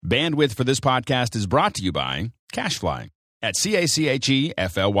Bandwidth for this podcast is brought to you by CacheFly at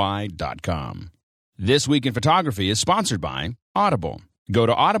CACHEFLY.com. This Week in Photography is sponsored by Audible. Go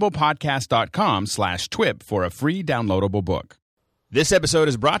to audiblepodcast.com/TWIP for a free downloadable book. This episode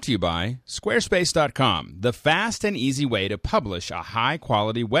is brought to you by Squarespace.com, the fast and easy way to publish a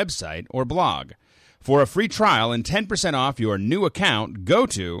high-quality website or blog. For a free trial and 10% off your new account, go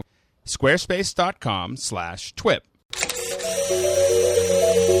to squarespace.com/TWIP.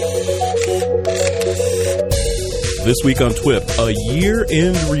 This week on TWIP, a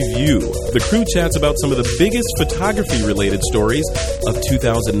year-end review. The crew chats about some of the biggest photography-related stories of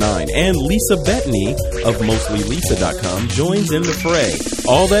 2009. And Lisa Bettany of MostlyLisa.com joins in the fray.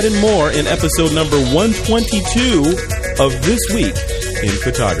 All that and more in episode number 122 of This Week in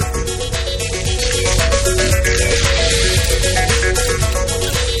Photography.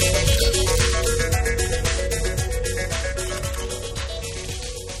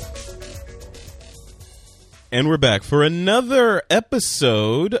 And we're back for another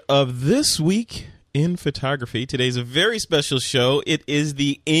episode of This Week in Photography. Today's a very special show. It is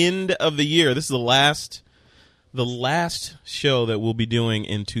the end of the year. This is the last show that we'll be doing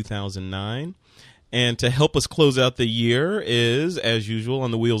in 2009. And to help us close out the year is, as usual,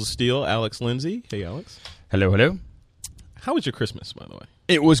 on the Wheels of Steel, Alex Lindsay. Hey, Alex. Hello, hello. How was your Christmas, by the way?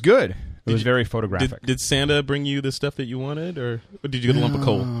 It was good. It was very photographic. Did Santa bring you the stuff that you wanted, or did you get a lump of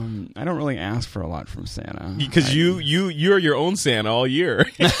coal? I don't really ask for a lot from Santa. Because you're your own Santa all year.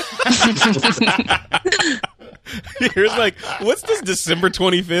 Here's like, what's this December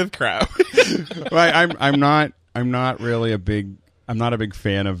 25th crap? Right, I'm not really a big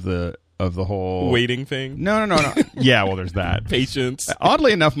fan of the whole waiting thing. No. Yeah, well, there's that. Patience.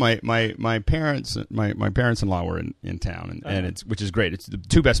 Oddly enough, my parents-in-law were in town, and which is great. It's the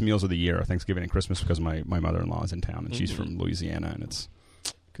two best meals of the year, Thanksgiving and Christmas, because my mother-in-law is in town, and she's from Louisiana, and it's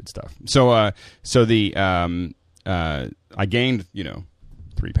good stuff. So I gained 3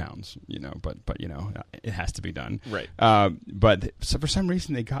 pounds, but it has to be done, right? But for some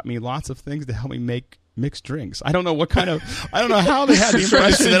reason they got me lots of things to help me make mixed drinks. I don't know how they had the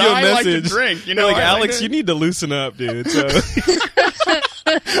impression that I like to drink. Like, Alex, you need to loosen up, dude. So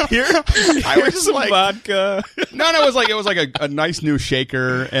here's some vodka. No, it was like a nice new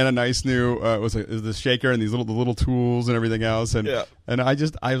shaker and a nice new it was the shaker and these little tools and everything else. And and I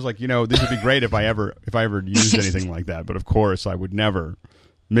was like, this would be great if I ever used anything like that. But of course, I would never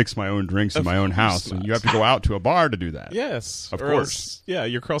mix my own drinks in my own house, and you have to go out to a bar to do that. Yes, of course. Yeah,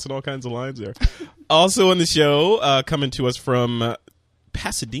 you're crossing all kinds of lines there. Also on the show, coming to us from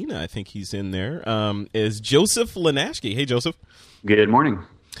Pasadena, I think he's in there, is Joseph Lanashki. Hey, Joseph. Good morning.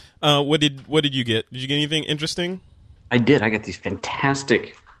 What did you get? Did you get anything interesting? I did. I got these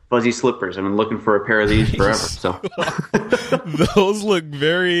fantastic fuzzy slippers. I've been looking for a pair of these forever. So those look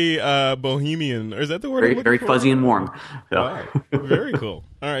very bohemian. Or is that the word? Very fuzzy and warm. So. Wow. Very cool.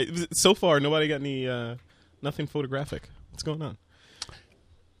 All right. So far, nobody got any nothing photographic. What's going on?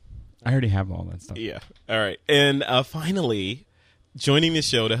 I already have all that stuff. Yeah. All right. And finally, joining the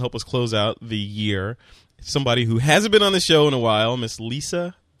show to help us close out the year, somebody who hasn't been on the show in a while, Miss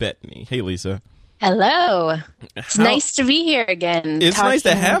Lisa Bettany. Hey, Lisa. Hello. It's nice to be here again. It's nice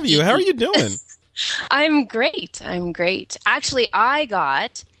to have you. How are you doing? I'm great. Actually, I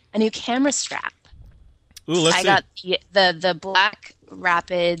got a new camera strap. Ooh, let's see. I got the Black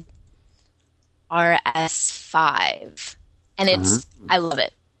Rapid RS5, and I love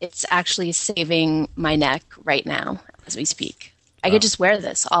it. It's actually saving my neck right now as we speak. I could just wear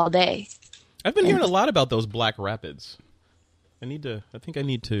this all day. I've been hearing a lot about those Black Rapids. I think I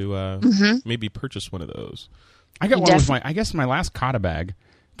need to maybe purchase one of those. I got one with my last Kata bag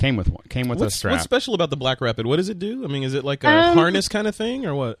came with a strap. What's special about the Black Rapid? What does it do? I mean, is it like a harness kind of thing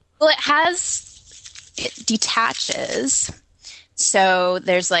or what? Well, it detaches. So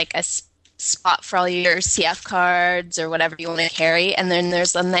there's like a spot for all your CF cards or whatever you want to carry, and then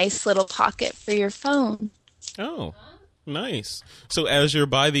there's a nice little pocket for your phone. Oh. Nice. So as you're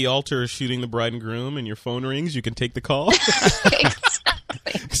by the altar shooting the bride and groom and your phone rings, you can take the call? Exactly.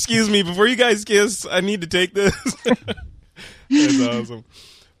 Excuse me, before you guys kiss, I need to take this. That's awesome.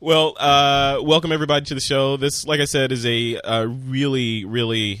 Well, welcome everybody to the show. This, like I said, is a really,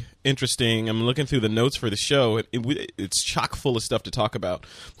 really interesting. I'm looking through the notes for the show. It's chock full of stuff to talk about.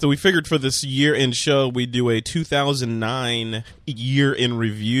 So we figured for this year-end show, we'd do a 2009 year-in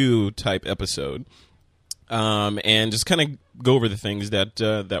review type episode. And just kind of go over the things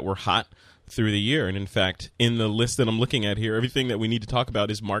that were hot through the year. And in fact, in the list that I'm looking at here, everything that we need to talk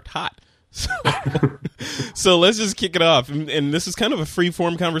about is marked hot. So let's just kick it off, and this is kind of a free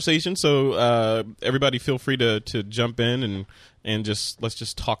form conversation. So everybody, feel free to jump in and let's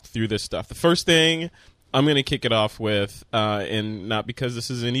just talk through this stuff. The first thing I'm going to kick it off with, and not because this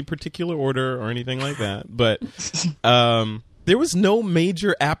is any particular order or anything like that, but there was no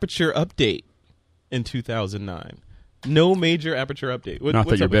major Aperture update in 2009. No major Aperture update. Not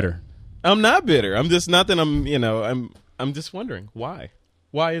that you're bitter. I'm not bitter. I'm just not that I'm just wondering why.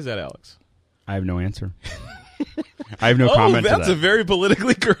 Why is that, Alex? I have no answer. I have no comment to that. That's a very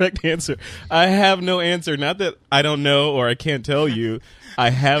politically correct answer. I have no answer. Not that I don't know or I can't tell you.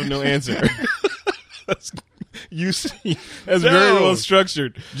 I have no answer. You see, that's very well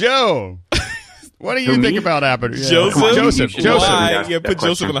structured. Joe, what do you think about Aperture? Joseph. Why? Yeah, put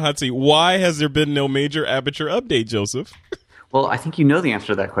Joseph in the hot seat. Why has there been no major Aperture update, Joseph? Well, I think you know the answer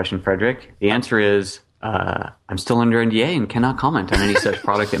to that question, Frederick. The answer is I'm still under NDA and cannot comment on any such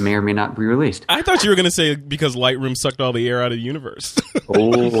product that may or may not be released. I thought you were going to say because Lightroom sucked all the air out of the universe.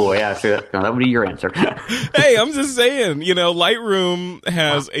 Oh, yeah. So that would be your answer. Hey, I'm just saying, Lightroom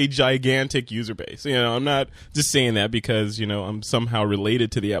has a gigantic user base. I'm not just saying that because, I'm somehow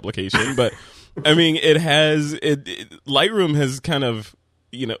related to the application. But, I mean, Lightroom has kind of,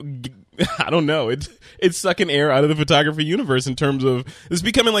 I don't know. It's sucking air out of the photography universe in terms of, it's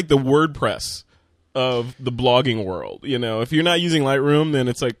becoming like the WordPress of the blogging world. If you're not using Lightroom, then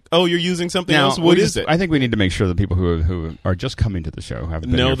it's like, oh, you're using something else. What is it? I think we need to make sure that people who are just coming to the show have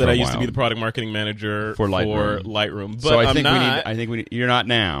been know here for that I a used to while. be the product marketing manager for Lightroom. But so I think we need. You're not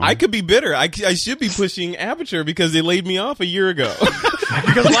now. I could be bitter. I should be pushing Aperture because they laid me off a year ago.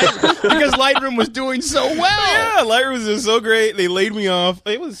 because Lightroom was doing so well. Yeah, Lightroom was so great. They laid me off.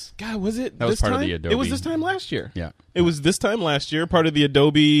 It was was it? That this was part time? of the Adobe. It was this time last year. Yeah. It was this time last year. Part of the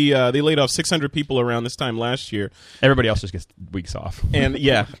Adobe. They laid off 600 people around this time last year. Everybody else just gets weeks off. And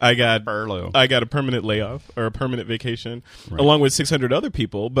yeah, I got furlough. I got a permanent layoff or a permanent vacation, along with 600 other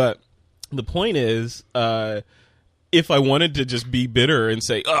people. But the point is, if I wanted to just be bitter and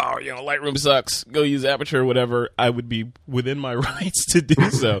say, oh, Lightroom sucks, go use Aperture or whatever, I would be within my rights to do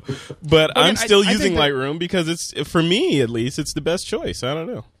so. But I'm still using Lightroom because it's, for me at least, it's the best choice. I don't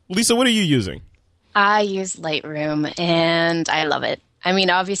know. Lisa, what are you using? I use Lightroom and I love it. I mean,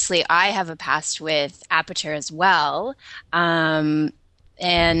 obviously, I have a past with Aperture as well. And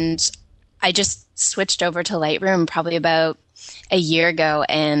I just switched over to Lightroom probably about a year ago,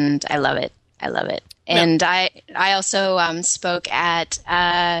 and I love it. I love it. And I also spoke at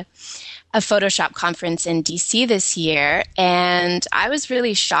a Photoshop conference in DC this year, and I was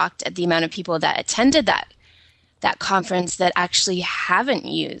really shocked at the amount of people that attended that conference that actually haven't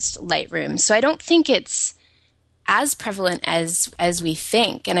used Lightroom. So I don't think it's as prevalent as we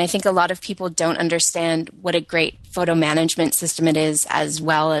think. And I think a lot of people don't understand what a great photo management system it is, as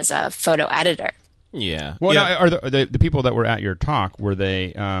well as a photo editor. Yeah. Well, now, are the people that were at your talk, were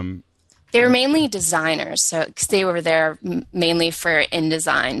they... They were mainly designers, so cause they were there mainly for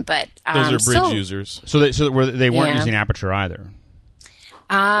InDesign, but those are bridge users. So they weren't using Aperture either.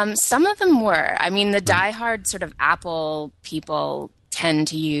 Some of them were. I mean, the diehard sort of Apple people tend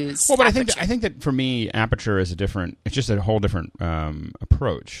to use. Well, but Aperture. I think that for me, Aperture is it's just a whole different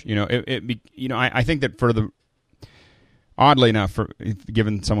approach. I think that oddly enough,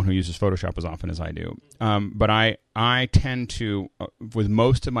 given someone who uses Photoshop as often as I do, but I tend to, with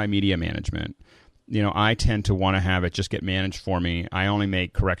most of my media management, I tend to want to have it just get managed for me. I only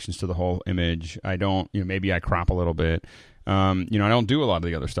make corrections to the whole image. I don't, maybe I crop a little bit. I don't do a lot of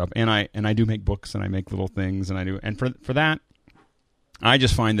the other stuff, and I do make books and I make little things and for that, I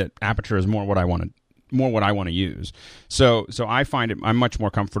just find that Aperture is more what I want to use. So I find I'm much more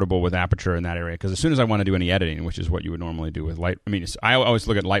comfortable with Aperture in that area, because as soon as I want to do any editing, which is what you would normally do with I always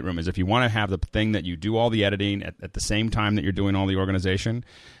look at Lightroom as if you want to have the thing that you do all the editing at the same time that you're doing all the organization.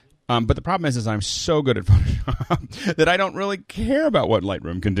 But the problem is I'm so good at Photoshop that I don't really care about what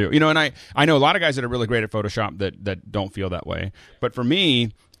Lightroom can do. And I know a lot of guys that are really great at Photoshop that don't feel that way. But for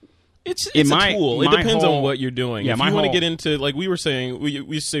me, it's a tool. It depends on what you're doing. Yeah, if you want to get into, like we were saying, we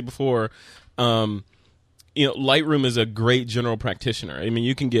used to say before, Lightroom is a great general practitioner. I mean,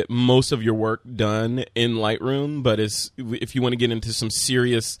 you can get most of your work done in Lightroom, but if you want to get into some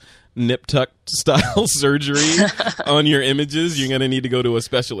serious nip-tuck style surgery on your images, you're going to need to go to a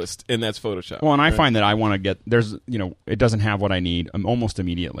specialist, and that's Photoshop. Well, and I find that I want to get, it doesn't have what I need almost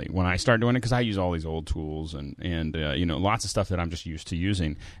immediately when I start doing it, because I use all these old tools and lots of stuff that I'm just used to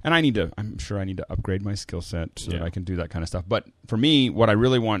using. And I'm sure I need to upgrade my skill set so that I can do that kind of stuff. But for me, what I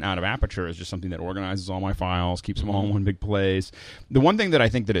really want out of Aperture is just something that organizes all my files, keeps them all in one big place. The one thing that I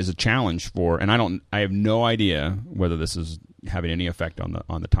think that is a challenge for, and I have no idea whether this is having any effect on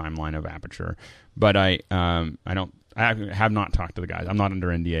the timeline of Aperture. But I have not talked to the guys. I'm not under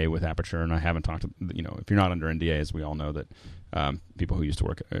NDA with Aperture, and I haven't talked to, if you're not under NDA, as we all know, that people who used to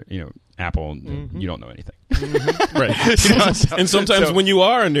work, Apple, you don't know anything. Right. And sometimes when you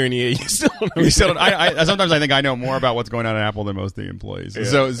are under NDA, you still don't know. Sometimes I think I know more about what's going on at Apple than most of the employees.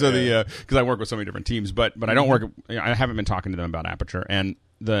 Yeah. Because I work with so many different teams, but I don't work. I haven't been talking to them about Aperture. And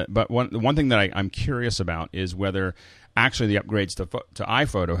the one thing that I'm curious about is whether actually the upgrades to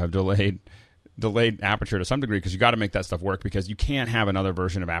iPhoto have delayed Aperture to some degree, because you got to make that stuff work, because you can't have another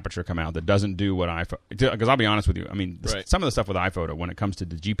version of Aperture come out that doesn't do what iPhoto. Because I'll be honest with you, I mean, some of the stuff with iPhoto, when it comes to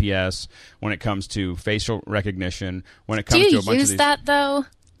the GPS, when it comes to facial recognition, when it comes to a bunch of these. Do you use that though?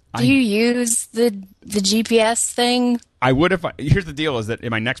 Do you use the GPS thing? I would if here's the deal: is that in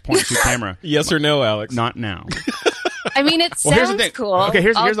my next point and shoot camera, yes or no, Alex? Not now. I mean, it sounds cool. Okay,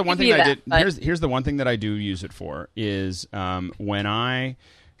 here's the one thing I did. Here's the one thing that I do use it for is when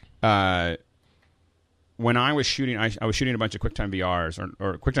I was shooting, I was shooting a bunch of QuickTime VRs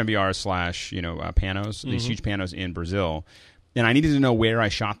or QuickTime VRs / panos, these huge panos in Brazil, and I needed to know where I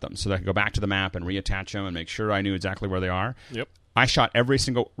shot them so that I could go back to the map and reattach them and make sure I knew exactly where they are. Yep. I shot every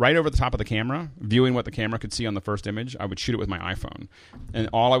single, right over the top of the camera, viewing what the camera could see on the first image. I would shoot it with my iPhone. And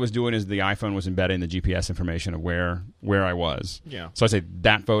all I was doing is the iPhone was embedding the GPS information of where I was. Yeah. So I say,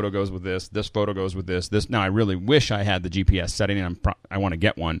 that photo goes with this photo goes with this. Now, I really wish I had the GPS setting, and I want to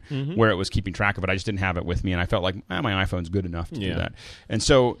get one where it was keeping track of it. I just didn't have it with me, and I felt like, my iPhone's good enough to do that. And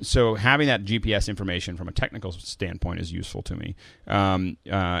so having that GPS information from a technical standpoint is useful to me. And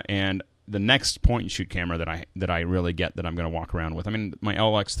the next point and shoot camera that I really get that I'm going to walk around with. I mean, my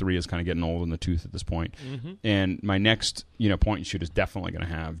LX3 is kind of getting old in the tooth at this point, and my next point and shoot is definitely going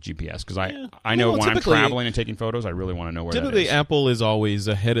to have GPS, because I know when I'm traveling and taking photos, I really want to know where that is. Typically, Apple is always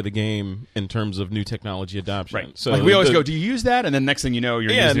ahead of the game in terms of new technology adoption. Right. So like we always go, do you use that? And then next thing you know,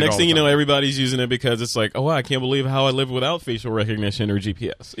 you're using it. Next thing you know, everybody's using it, because it's like, I can't believe how I live without facial recognition or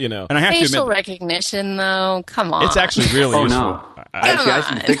GPS. And I have facial to admit, recognition, though, come on, it's actually really useful. No. I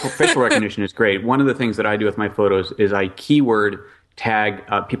think facial recognition is great. One of the things that I do with my photos is I keyword tag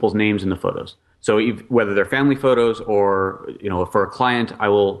people's names in the photos. So whether they're family photos or for a client, I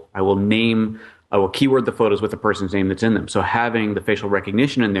will keyword the photos with the person's name that's in them. So having the facial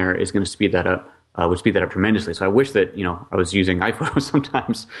recognition in there is going to speed that up. Would speed that up tremendously. So I wish that I was using iPhoto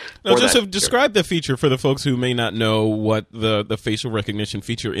sometimes. Now, Joseph, describe the feature for the folks who may not know what the facial recognition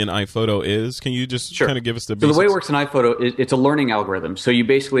feature in iPhoto is. Can you just kind of give us the basics? So the way it works in iPhoto is it's a learning algorithm. So you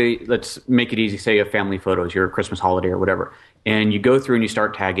basically, let's make it easy, say you have family photos, your Christmas holiday or whatever, and you go through and you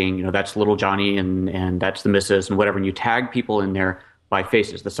start tagging, that's little Johnny and that's the missus and whatever, and you tag people in there by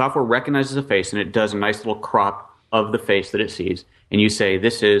faces. The software recognizes a face, and it does a nice little crop of the face that it sees. And you say,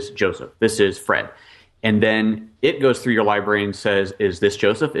 this is Joseph, this is Fred. And then it goes through your library and says, is this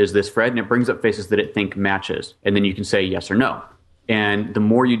Joseph, is this Fred? And it brings up faces that it thinks matches. And then you can say yes or no. And the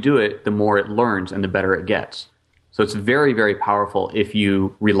more you do it, the more it learns and the better it gets. So it's very, very powerful if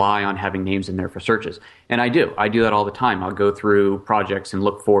you rely on having names in there for searches. And I do that all the time. I'll go through projects and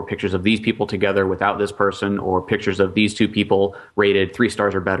look for pictures of these people together without this person, or pictures of these two people rated 3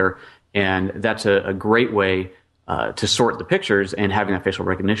 stars or better. And that's a great way to sort the pictures, and having that facial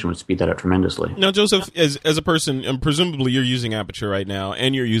recognition would speed that up tremendously. Now, Joseph, as a person, and presumably you're using Aperture right now,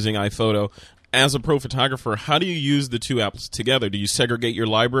 and you're using iPhoto. As a pro photographer, how do you use the two apps together? Do you segregate your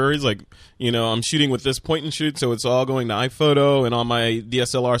libraries? Like, I'm shooting with this point and shoot, so it's all going to iPhoto, and all my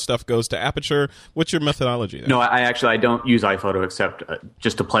DSLR stuff goes to Aperture. What's your methodology there? No, I don't use iPhoto except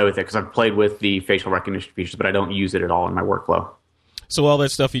just to play with it, because I've played with the facial recognition features, but I don't use it at all in my workflow. So all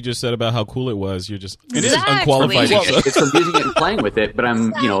that stuff you just said about how cool it was, it is Exactly. unqualified. Well, it's from using it and playing with it, but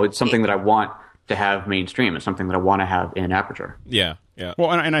it's something that I want to have mainstream. It's something that I want to have in Aperture. Yeah.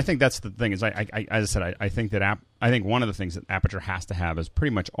 Well, and I think that's the thing is, as I said, I think that I think one of the things that Aperture has to have is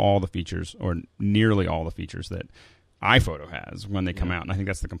pretty much all the features, or nearly all the features, that iPhoto has when they come out. And I think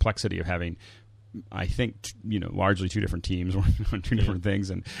that's the complexity of having, I think, largely two different teams working on two different things,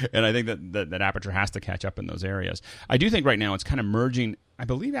 and I think that Aperture has to catch up in those areas. I do think right now it's kind of merging. I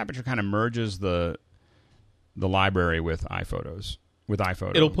believe Aperture kind of merges the library with iPhotos. With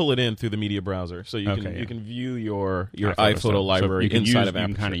iPhoto, it'll pull it in through the media browser, so you can view your iPhoto library inside of Aperture.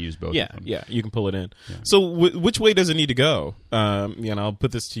 You can kind of use both. Yeah, of them. Yeah, you can pull it in. Yeah. So which way does it need to go? I'll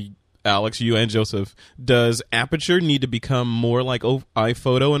put this to Alex, you and Joseph. Does Aperture need to become more like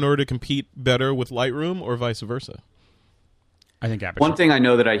iPhoto in order to compete better with Lightroom, or vice versa? I think Aperture. One thing I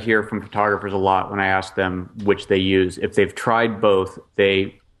know that I hear from photographers a lot when I ask them which they use, if they've tried both,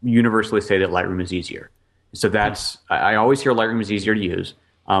 they universally say that Lightroom is easier. So I always hear Lightroom is easier to use,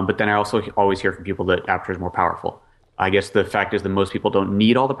 but then I also always hear from people that Aperture is more powerful. I guess the fact is that most people don't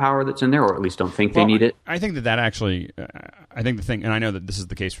need all the power that's in there, or at least don't think they need it. I think that actually, I think the thing, and I know that this is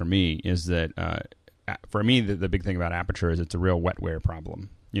the case for me, is that for me the big thing about aperture is it's a real wetware problem.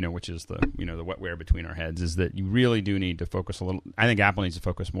 Which is the wetware between our heads, is that you really do need to focus a little. I think Apple needs to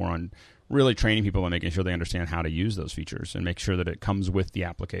focus more on really training people and making sure they understand how to use those features and make sure that it comes with the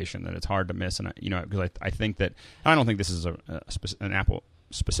application, that it's hard to miss. And because I think that, I don't think this is an Apple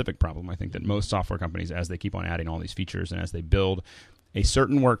specific problem. I think that most software companies, as they keep on adding all these features and as they build a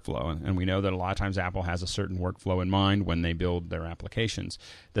certain workflow, and we know that a lot of times Apple has a certain workflow in mind when they build their applications,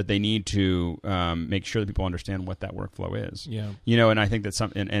 that they need to make sure that people understand what that workflow is. Yeah. And I think that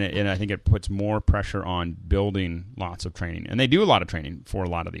and I think it puts more pressure on building lots of training, and they do a lot of training for a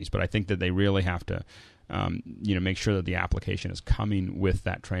lot of these. But I think that they really have to, make sure that the application is coming with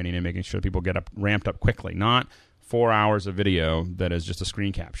that training and making sure that people get ramped up quickly, not 4 hours of video that is just a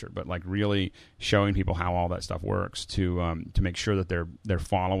screen capture, but like really showing people how all that stuff works to make sure that they're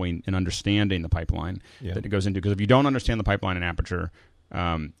following and understanding the pipeline that it goes into. Because if you don't understand the pipeline in Aperture,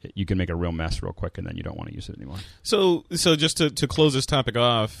 you can make a real mess real quick, and then you don't want to use it anymore. So just to close this topic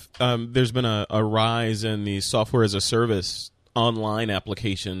off, there's been a rise in the software as a service online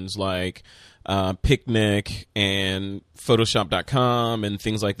applications like Picnic and Photoshop.com and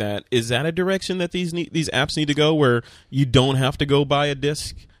things like that. Is that a direction that these apps need to go, where you don't have to go buy a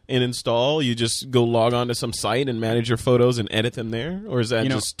disk and install? You just go log on to some site and manage your photos and edit them there? Or is that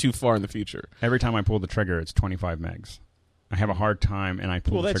just too far in the future? Every time I pull the trigger, it's 25 megs. I have a hard time, and I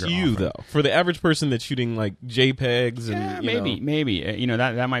pull the trigger. Well, that's you, though. For the average person that's shooting like JPEGs and maybe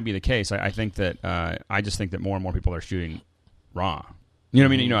that might be the case. I think that I just think that more and more people are shooting RAW. You know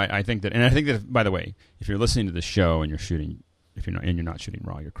what I mean? I think that, and I think that, by the way, if you're listening to the show and you're not shooting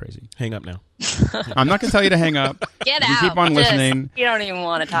RAW, you're crazy. Hang up now. I'm not going to tell you to hang up. Get you out. keep on listening. You don't even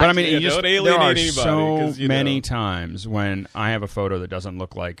want to talk. But I mean, don't alienate there are anybody, so many times when I have a photo that doesn't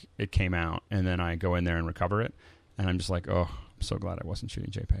look like it came out, and then I go in there and recover it, and I'm just like, oh, I'm so glad I wasn't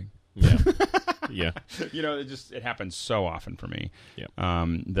shooting JPEG. Yeah. Yeah. It happens so often for me. Yeah.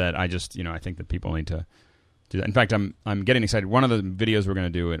 That I just, I think that people need to do that. In fact, I'm getting excited. One of the videos we're going to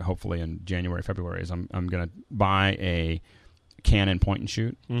do, and hopefully in January, February, is I'm going to buy a Canon point and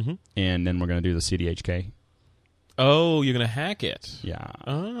shoot, and then we're going to do the CDHK. Oh, you're going to hack it? Yeah.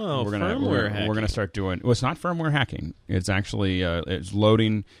 Oh, firmware hacking. We're going to start doing. Well, it's not firmware hacking. It's actually it's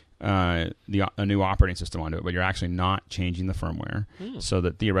loading a new operating system onto it, but you're actually not changing the firmware, so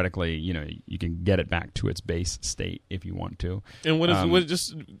that theoretically, you can get it back to its base state if you want to. And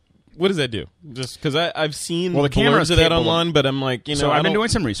what does that do? Just because I've seen the cameras of that online, but I'm like, So I've been doing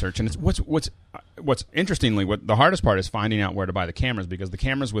some research, and it's what's interestingly, the hardest part is finding out where to buy the cameras, because the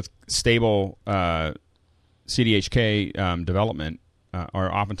cameras with stable CDHK development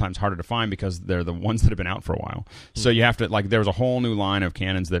are oftentimes harder to find because they're the ones that have been out for a while. So you have to, there's a whole new line of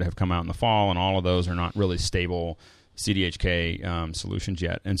Canons that have come out in the fall, and all of those are not really stable CDHK solutions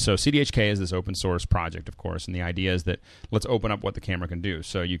yet. And so CDHK is this open source project, of course, and the idea is that let's open up what the camera can do.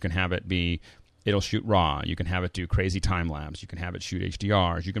 So you can have it it'll shoot RAW. You can have it do crazy time lapse. You can have it shoot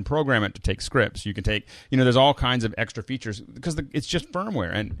HDRs. You can program it to take scripts. You can take, there's all kinds of extra features because it's just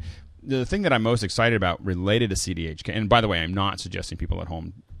firmware. And the thing that I'm most excited about related to CDHK, and by the way, I'm not suggesting people at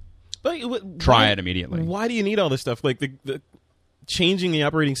home try it immediately. Why do you need all this stuff? Like the changing the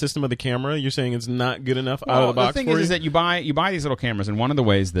operating system of the camera, you're saying it's not good enough out of the box? The thing is that you buy these little cameras, and one of the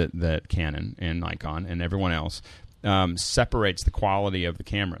ways that Canon and Nikon and everyone else separates the quality of the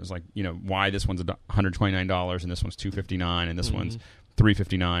cameras, like why this one's $129 and this one's $259 and this one's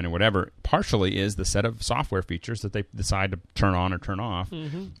 $359 or whatever, partially is the set of software features that they decide to turn on or turn off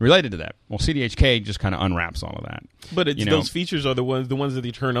related to that. Well, CDHK just kind of unwraps all of that. But those features are the ones that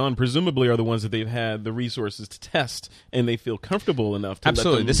they turn on, presumably are the ones that they've had the resources to test, and they feel comfortable enough to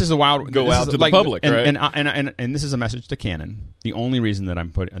absolutely. Let them this is a wild go out to the public, and, right? And this is a message to Canon. The only reason that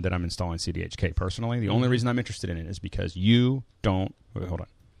I'm installing CDHK personally, the only reason I'm interested in it is because you don't. Wait, hold on.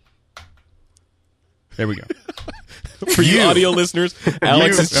 There we go. For you audio listeners,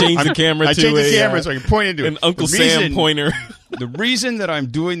 Alex has changed the camera I changed the camera so I can point into an Uncle Sam pointer. The reason that I'm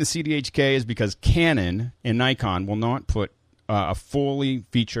doing the CDHK is because Canon and Nikon will not put a fully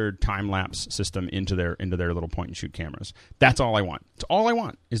featured time-lapse system into their little point-and-shoot cameras. That's all I want. It's all I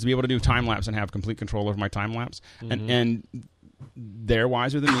want is to be able to do time-lapse and have complete control over my time-lapse. And they're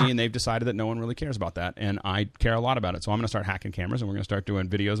wiser than me, and they've decided that no one really cares about that, and I care a lot about it. So I'm going to start hacking cameras, and we're going to start doing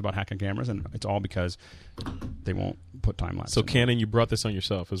videos about hacking cameras, and it's all because they won't put time-lapse. So Canon, you brought this on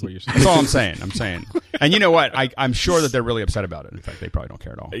yourself, is what you're saying. That's all I'm saying. And you know what? I'm sure that they're really upset about it. In fact, they probably don't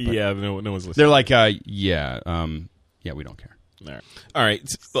care at all. Yeah, no one's listening. They're like, yeah, we don't care. All right.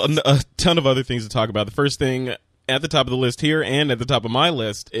 A ton of other things to talk about. The first thing, at the top of the list here and at the top of my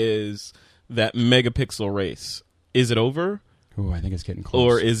list is that megapixel race. Is it over? Ooh, I think it's getting close.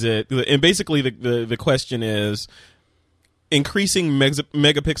 Or is it? And basically, the question is increasing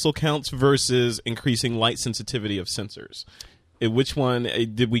megapixel counts versus increasing light sensitivity of sensors. Which one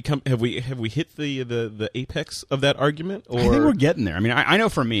did we come? Have we hit the apex of that argument? Or? I think we're getting there. I mean, I know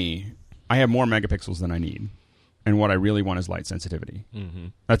for me, I have more megapixels than I need, and what I really want is light sensitivity. Mm-hmm.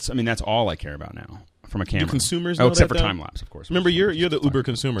 That's all I care about now from a camera. Do consumers know except that, for time lapse, of course. Remember, you're the Uber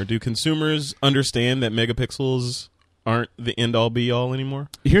consumer. Do consumers understand that megapixels aren't the end all be all anymore?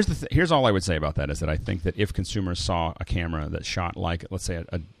 Here's all I would say about that is that I think that if consumers saw a camera that shot like, let's say,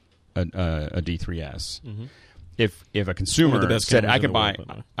 a D3S. Mm-hmm. If a consumer said I could buy,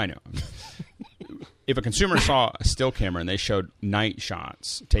 I know. If a consumer saw a still camera and they showed night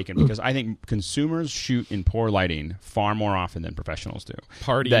shots taken, because I think consumers shoot in poor lighting far more often than professionals do.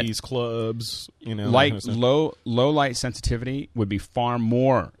 Parties, clubs, low light sensitivity would be far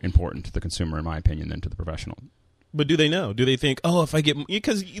more important to the consumer, in my opinion, than to the professional. But do they know? Do they think, if I get...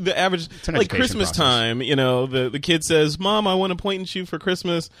 Because the average... Like Christmas process. Time, the kid says, Mom, I want a point and shoot for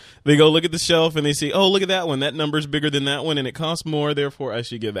Christmas. They go look at the shelf and they see, oh, look at that one. That number's bigger than that one and it costs more, therefore I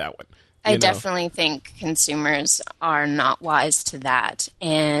should get that one. I definitely think consumers are not wise to that.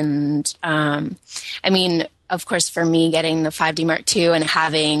 And, of course, for me, getting the 5D Mark II and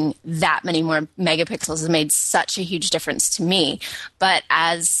having that many more megapixels has made such a huge difference to me. But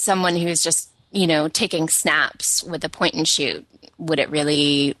as someone who's just taking snaps with a point and shoot, would it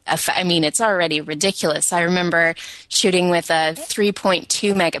really affect? I mean, it's already ridiculous. I remember shooting with a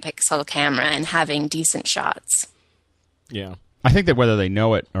 3.2 megapixel camera and having decent shots. Yeah. I think that whether they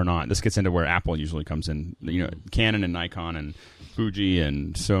know it or not, this gets into where Apple usually comes in. Canon and Nikon and Fuji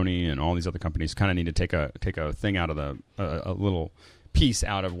and Sony and all these other companies kind of need to take a thing out of a little piece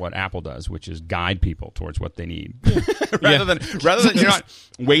out of what Apple does, which is guide people towards what they need, rather than you're not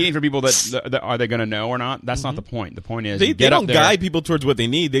waiting for people that are they going to know or not. That's not the point. The point is they don't guide people towards what they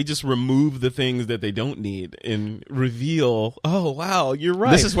need. They just remove the things that they don't need and reveal. Oh wow, you're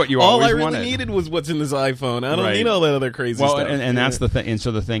right. This is what you all always I really wanted. needed was what's in this iPhone. I don't need all that other crazy stuff. And that's the thing. And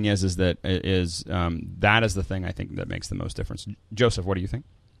so the thing is that that is the thing I think that makes the most difference. Joseph, what do you think?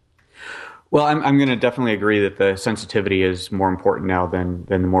 Well, I'm going to definitely agree that the sensitivity is more important now than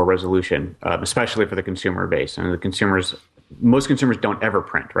the more resolution, especially for the consumer base. And most consumers don't ever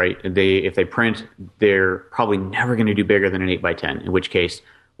print, right? If they print, they're probably never going to do bigger than an 8x10. In which case,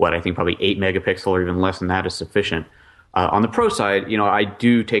 I think probably 8 megapixel or even less than that is sufficient. On the pro side, I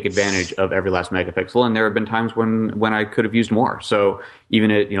do take advantage of every last megapixel, and there have been times when I could have used more. So even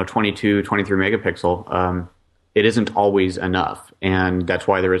at 22, 23 megapixel. It isn't always enough, and that's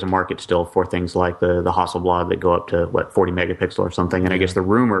why there is a market still for things like the Hasselblad that go up to 40 megapixel or something. And I guess the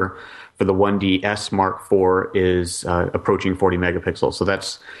rumor for the 1DS Mark IV is approaching 40 megapixels. So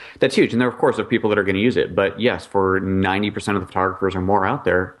that's huge. And there, of course, are people that are going to use it. But yes, for 90% of the photographers or more out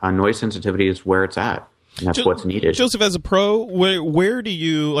there, noise sensitivity is where it's at, and that's what's needed. Joseph, as a pro, where do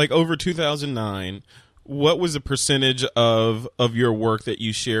you over 2009? What was the percentage of your work that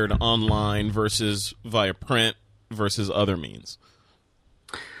you shared online versus via print versus other means?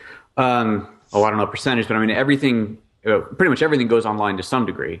 I don't know percentage, but I mean everything. Pretty much everything goes online to some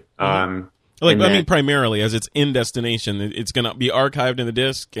degree. Primarily as it's in destination, it's going to be archived in the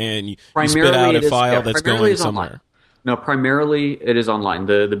disk, and you spit out a file that's going somewhere. Online. No, primarily it is online.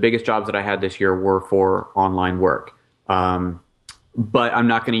 The biggest jobs that I had this year were for online work, but I'm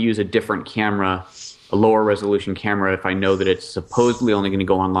not going to use a different camera, a lower resolution camera, if I know that it's supposedly only going to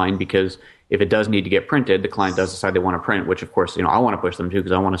go online, because if it does need to get printed, the client does decide they want to print, which of course, I want to push them to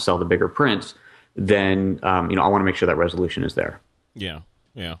because I want to sell the bigger prints. Then, I want to make sure that resolution is there. Yeah.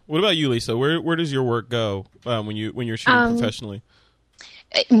 Yeah. What about you, Lisa? Where does your work go when you're shooting professionally?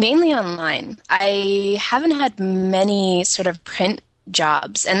 Mainly online. I haven't had many sort of print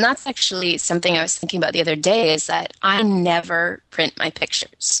jobs, and that's actually something I was thinking about the other day, is that I never print my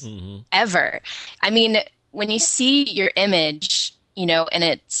pictures ever. I mean, when you see your image, and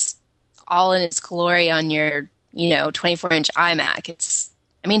it's all in its glory on your 24-inch iMac, it's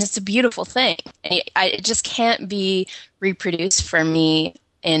a beautiful thing, and it just can't be reproduced for me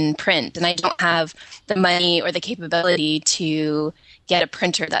in print, and I don't have the money or the capability to get a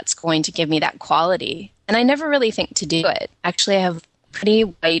printer that's going to give me that quality, and I never really think to do it. Actually, I have pretty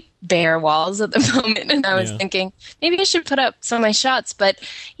white bare walls at the moment, and I was thinking maybe I should put up some of my shots, but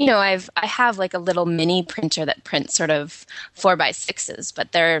I have like a little mini printer that prints sort of 4x6s,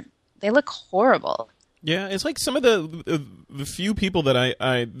 but they look horrible. Yeah, it's like some of the few people that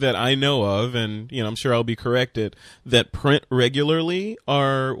I know of, and I'm sure I'll be corrected, that print regularly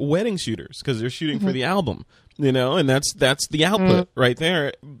are wedding shooters because they're shooting for the album. And that's the output right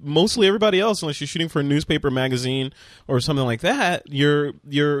there. Mostly everybody else, unless you're shooting for a newspaper, magazine, or something like that,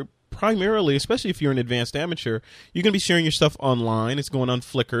 you're primarily, especially if you're an advanced amateur, you're going to be sharing your stuff online. It's going on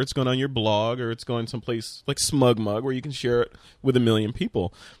Flickr, it's going on your blog, or it's going someplace like SmugMug where you can share it with 1 million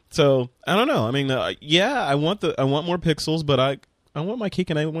people. So I don't know. I mean, I want more pixels, but I want my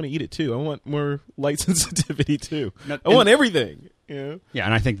cake and I want to eat it too. I want more light sensitivity too. I want everything. Yeah,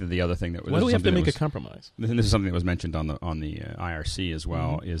 and I think that the other thing that why do we have to make a compromise? This is something that was mentioned on the IRC as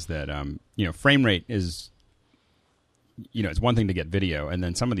well. Is that frame rate is. It's one thing to get video, and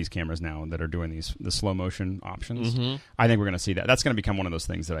then some of these cameras now that are doing the slow motion options, I think we're going to see that. That's going to become one of those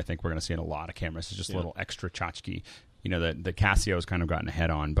things that I think we're going to see in a lot of cameras. It's just a little extra tchotchke, the Casio's kind of gotten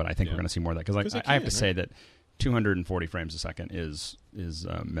ahead on, but I think we're going to see more of that because I have to say that 240 frames a second is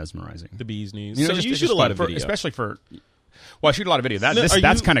mesmerizing. The bee's knees. So you shoot a lot of video, especially for. Well, I shoot a lot of video.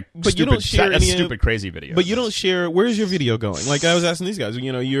 That's kind of stupid. You don't share that's stupid, crazy video. But you don't share. Where's your video going? Like I was asking these guys.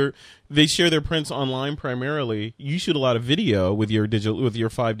 They share their prints online primarily. You shoot a lot of video with your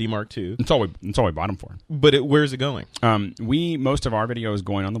 5D Mark II. It's all we bought them for. But where's it going? Most of our video is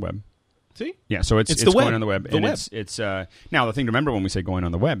going on the web. See? Yeah, so it's going on the web. It's now the thing to remember when we say going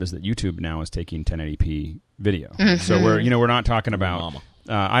on the web is that YouTube now is taking 1080p video. So we're not talking about.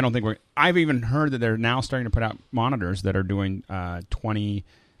 I don't think I've even heard that they're now starting to put out monitors that are doing 20,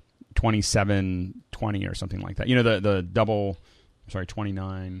 27, 20 or something like that. The double,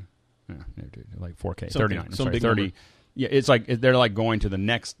 29, like 4K, 39, 30. Number. Yeah, it's like they're like going to the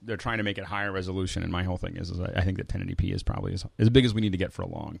next. They're trying to make it higher resolution, and my whole thing is I think that 1080p is probably as big as we need to get for a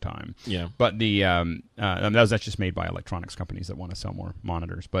long time. Yeah, but that's just made by electronics companies that want to sell more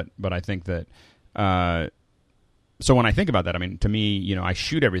monitors. But I think that. So when I think about that, I mean, to me, I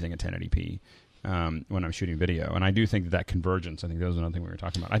shoot everything at 1080p when I'm shooting video, and I do think that convergence. I think that was another thing we were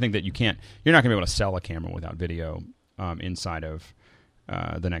talking about. I think that you're not going to be able to sell a camera without video inside of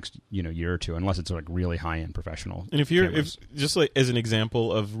the next year or two, unless it's like really high end professional. And if just like as an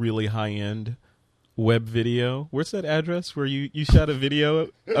example of really high end web video, where's that address where you shot a video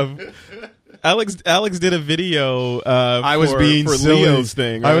of? Alex did a video I was being for silly. Leo's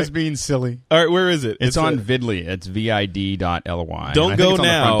thing. Right? I was being silly. All right, where is it? It's on Vidly. It's vid.ly. Don't go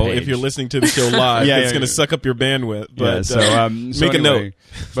now if you're listening to the show live. It's going to suck up your bandwidth. But make a note.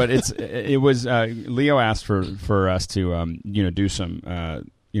 But it was Leo asked for us to do some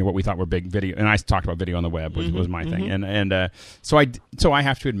what we thought were big video, and I talked about video on the web, which was my thing, and so I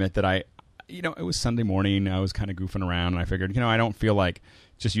have to admit that it was Sunday morning. I was kind of goofing around, and I figured I don't feel like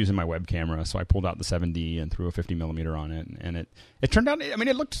just using my web camera, so I pulled out the 7D and threw a 50 millimeter on it, and it turned out. I mean,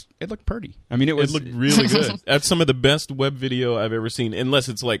 it looked pretty. I mean, it looked really good. That's some of the best web video I've ever seen, unless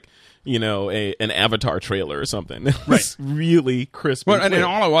it's like an Avatar trailer or something. It was really crisp. Well, and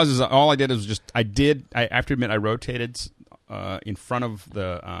all I did was I have to admit I rotated in front of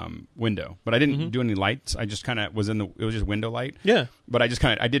the window, but I didn't do any lights. I just kind of was it was just window light. Yeah. But I just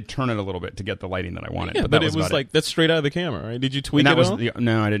I did turn it a little bit to get the lighting that I wanted. Yeah, but it was like that's straight out of the camera, right? Did you tweak it at all?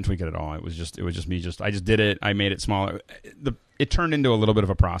 No, I didn't tweak it at all. It was just me. I just did it. I made it smaller. It turned into a little bit of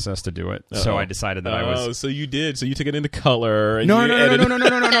a process to do it. So I decided that I was. Oh, so you did. So you took it into color. And no. I didn't do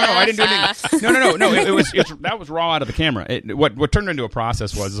anything. No. It was that was raw out of the camera. What turned into a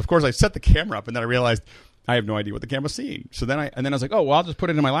process was, of course, I set the camera up, and then I realized I have no idea what the camera's seeing. So then I was like, oh, well, I'll just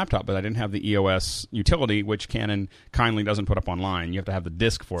put it in my laptop. But I didn't have the EOS utility, which Canon kindly doesn't put up online. You have to have the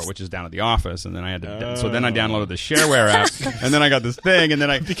disc for it, which is down at the office. And then I had to. So then I downloaded the shareware app, and then I got this thing, and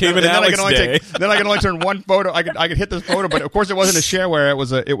then I became an Alex day. Then I can only turn one photo. I could hit this photo, but of course it wasn't a shareware.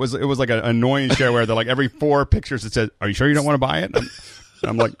 It was like an annoying shareware that like every 4 pictures it says, "Are you sure you don't want to buy it?"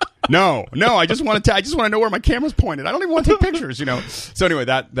 I'm like, no. I just want to know where my camera's pointed. I don't even want to take pictures, So anyway,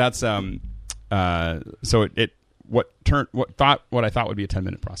 that's so what I thought would be a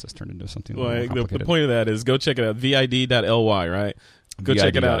 10-minute process turned into something a little more complicated. The point of that is go check it out, vid.ly, right? Go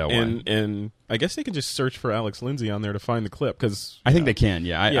check it out, and I guess they can just search for Alex Lindsay on there to find the clip, because I think they can.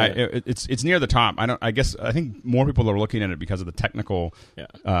 Yeah, it's near the top. I think more people are looking at it because of the technical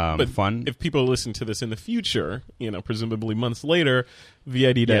fun. If people listen to this in the future, presumably months later,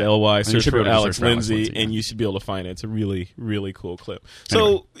 vid.ly, search for Alex Lindsay, and you should be able to find it. It's a really, really cool clip.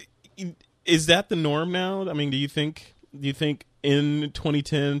 So. Anyway. Is that the norm now? I mean, do you think in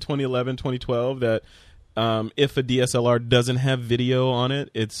 2010, 2011, 2012 that if a DSLR doesn't have video on it,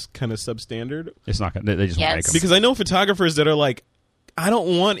 it's kind of substandard? It's not going to. They just won't make them. Because I know photographers that are like, I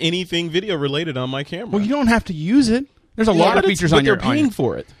don't want anything video related on my camera. Well, you don't have to use it. There's a lot of features on your. But they're paying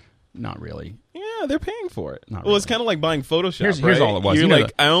for it. Not really. Yeah, No, they're paying for it. Not Well, really. it's kind of like buying Photoshop. Here's all it was. You're You know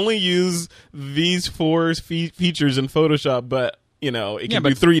like, I only use these 4 features in Photoshop, but it can do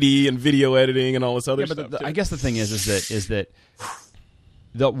 3D and video editing and all this other stuff. I guess the thing is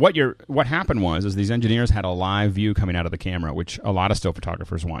that what happened was these engineers had a live view coming out of the camera, which a lot of still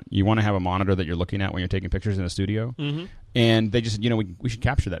photographers want. You want to have a monitor that you're looking at when you're taking pictures in a studio, and they just we should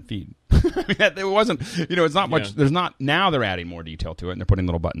capture that feed. I mean, it wasn't it's not much. There's not now. They're adding more detail to it and they're putting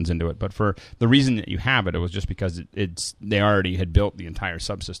little buttons into it. But for the reason that you have it, it was just because they already had built the entire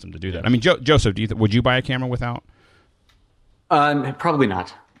subsystem to do that. I mean, Joseph, would you buy a camera without? Probably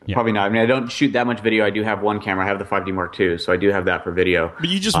not. Yeah. Probably not. I mean, I don't shoot that much video. I do have one camera. I have the 5D Mark II, so I do have that for video. But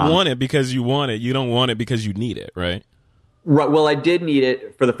you just want it because you want it. You don't want it because you need it, right? Right. Well, I did need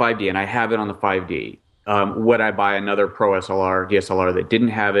it for the 5D, and I have it on the 5D. Would I buy another Pro DSLR that didn't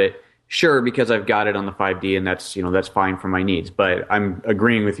have it? Sure, because I've got it on the 5D, and that's fine for my needs. But I'm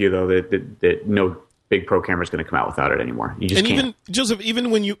agreeing with you, though, that no big Pro camera is going to come out without it anymore. You just can't. Even, Joseph,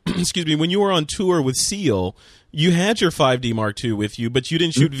 even when you when you were on tour with Seal, you had your 5D Mark II with you, but you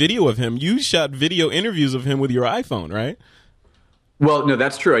didn't shoot video of him. You shot video interviews of him with your iPhone, right? Well, no,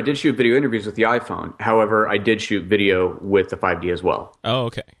 that's true. I did shoot video interviews with the iPhone. However, I did shoot video with the 5D as well. Oh,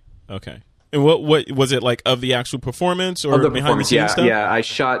 okay. And what was it like of the actual performance or behind the scenes stuff? Yeah, I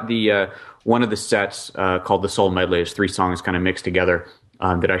shot the one of the sets called the Soul Medley. It's 3 songs kind of mixed together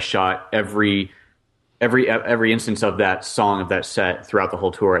that I shot every instance of that song of that set throughout the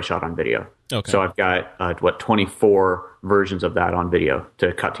whole tour. I shot on video. Okay. So I've got 24 versions of that on video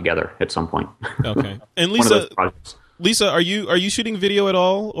to cut together at some point. Okay. And Lisa, are you shooting video at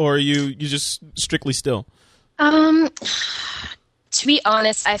all, or are you just strictly still? To be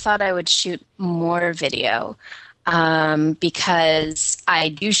honest, I thought I would shoot more video because I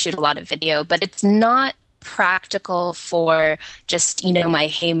do shoot a lot of video, but it's not practical for just, my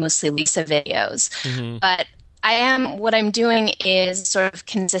Hey Mostly Lisa videos. Mm-hmm. But what I'm doing is sort of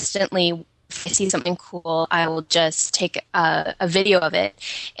consistently, if I see something cool, I will just take a video of it.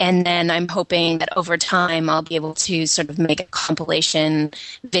 And then I'm hoping that over time I'll be able to sort of make a compilation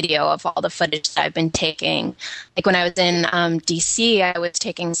video of all the footage that I've been taking. Like when I was in DC, I was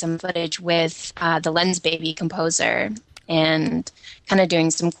taking some footage with the Lens Baby composer and kind of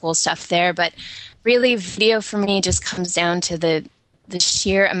doing some cool stuff there. But really, video for me just comes down to the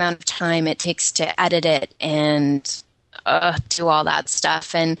sheer amount of time it takes to edit it and do all that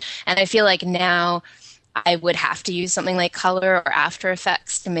stuff. And I feel like now I would have to use something like Color or After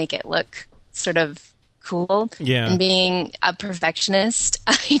Effects to make it look sort of cool. Yeah. And being a perfectionist,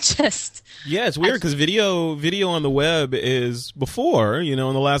 it's weird because video on the web is before, in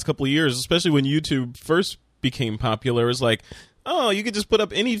the last couple of years, especially when YouTube first became popular, is like, oh, you could just put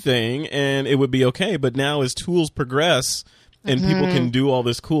up anything and it would be okay. But now as tools progress and people can do all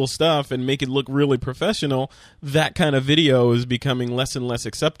this cool stuff and make it look really professional, that kind of video is becoming less and less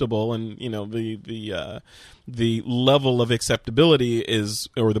acceptable. And, the level of acceptability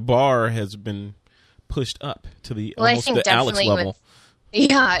the bar has been pushed up to the Alex level.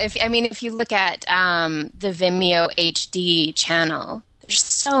 If you look at the Vimeo HD channel, there's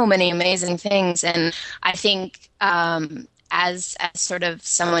so many amazing things. And I think as sort of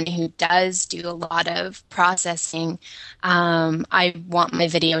someone who does do a lot of processing, I want my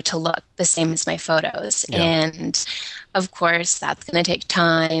video to look the same as my photos. Yeah. And of course, that's going to take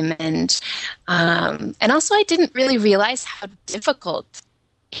time. And also, I didn't really realize how difficult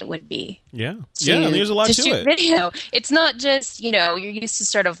it would be. Yeah. There's a lot to shoot it. Video. It's not just, you're used to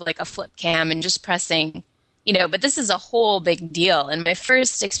sort of like a flip cam and just pressing, but this is a whole big deal. And my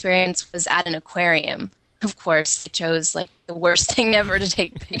first experience was at an aquarium. Of course, I chose like the worst thing ever to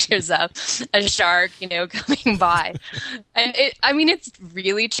take pictures of, a shark, coming by. And it's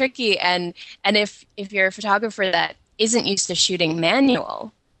really tricky. And if you're a photographer that isn't used to shooting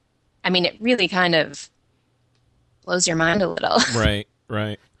manual, it really kind of blows your mind a little. Right.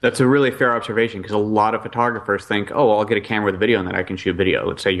 That's a really fair observation because a lot of photographers think, oh, well, I'll get a camera with a video and then I can shoot video.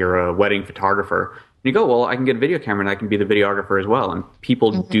 Let's say you're a wedding photographer. And you go, well, I can get a video camera and I can be the videographer as well. And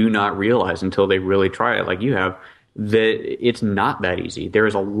people do not realize until they really try it like you have that it's not that easy. There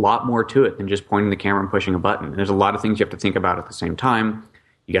is a lot more to it than just pointing the camera and pushing a button. There's a lot of things you have to think about at the same time.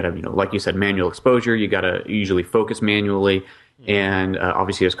 You got to, like you said, manual exposure. You got to usually focus manually. And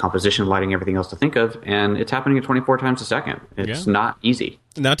obviously there's composition, lighting, everything else to think of. And it's happening at 24 times a second. It's not easy.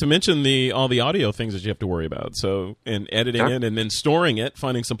 Not to mention all the audio things that you have to worry about. So, and editing it and then storing it,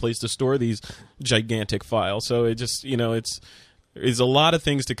 finding some place to store these gigantic files. So it just, it's a lot of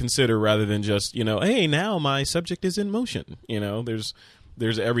things to consider rather than just, hey, now my subject is in motion. There's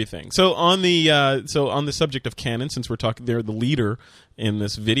There's everything. So on the subject of Canon, since we're talking, they're the leader in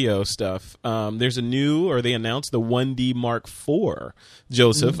this video stuff. There's they announced the 1D Mark IV.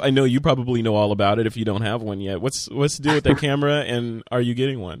 Joseph, I know you probably know all about it if you don't have one yet. What's the deal with that camera, and are you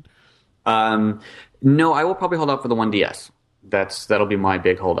getting one? No, I will probably hold out for the 1DS. That'll be my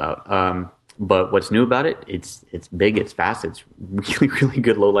big holdout. But what's new about it? It's big, it's fast, it's really, really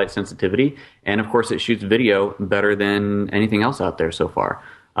good low light sensitivity, and of course it shoots video better than anything else out there so far.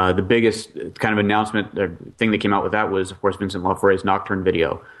 The biggest kind of announcement or thing that came out with that was, of course, Vincent Lafray's Nocturne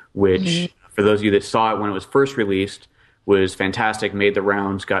video, which for those of you that saw it when it was first released was fantastic, made the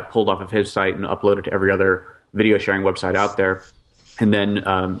rounds, got pulled off of his site and uploaded to every other video sharing website out there. And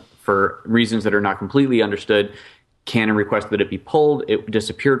then for reasons that are not completely understood, Canon requested that it be pulled. It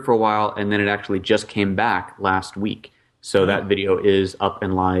disappeared for a while, and then it actually just came back last week. So that video is up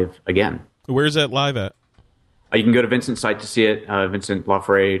and live again. Where's that live at? You can go to Vincent's site to see it. Vincent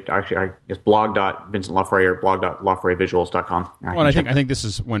Lafray, actually, I guess blog.vincentlafray or blog.lafrayvisuals.com. Well, I think this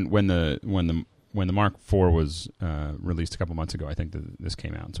is when the Mark IV was released a couple months ago. I think this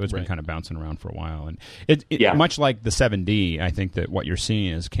came out, so it's been kind of bouncing around for a while. And it much like the 7D, I think that what you're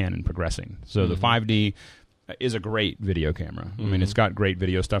seeing is Canon progressing. So the 5D is a great video camera. I mean, it's got great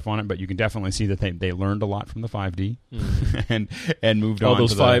video stuff on it, but you can definitely see that they learned a lot from the 5D and moved on. All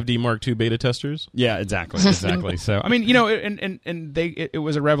those to 5D Mark II beta testers. Yeah, exactly. So I mean, it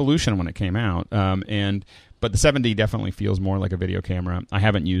was a revolution when it came out. But the 7D definitely feels more like a video camera. I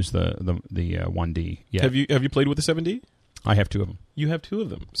haven't used the 1D yet. Have you played with the 7D? I have two of them. You have two of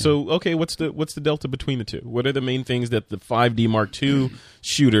them. So, okay, what's the delta between the two? What are the main things that the 5D Mark II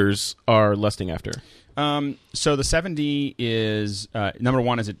shooters are lusting after? So the 7D is number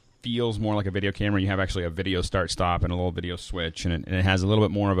one is it feels more like a video camera. You have actually a video start-stop and a little video switch, and it has a little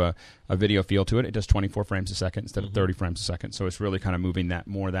bit more of a video feel to it. It does 24 frames a second instead of 30 frames a second, so it's really kind of moving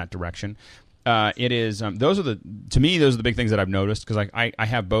that direction. It is those are the big things that I've noticed, because I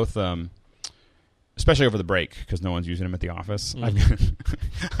have both. Especially over the break, because no one's using them at the office. My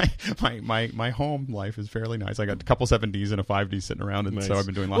home life is fairly nice. I got a couple 7Ds and a 5D sitting around, and so I've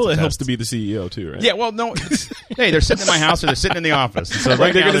been doing lots of tests. Well, it helps to be the CEO too, right? Yeah, well, no. Hey, they're sitting in my house or they're sitting in the office. So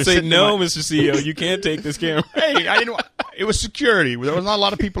they're going to say, no, Mr. CEO, you can't take this camera. Hey, I didn't. It was security. There was not a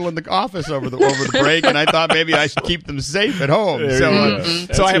lot of people in the office over the break, and I thought maybe I should keep them safe at home. So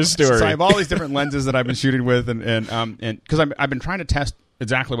I have all these different lenses that I've been shooting with, and because I've been trying to test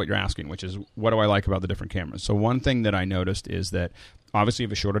exactly what you're asking, which is what do I like about the different cameras. So one thing that I noticed is that obviously you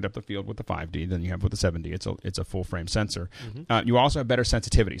have a shorter depth of field with the 5D than you have with the 7D. It's a full frame sensor. You also have better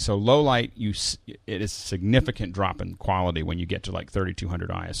sensitivity. So low light, it is a significant drop in quality when you get to like 3200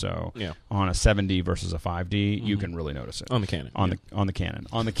 ISO. Yeah. On a 7D versus a 5D, you can really notice it on the Canon. On the Canon.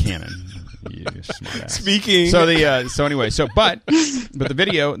 You smart ass. Speaking. But the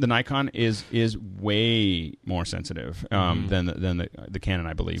video, the Nikon is way more sensitive than the Canon,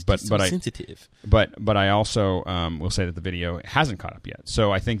 I believe. Sensitive. But I also will say that the video hasn't caught up yet.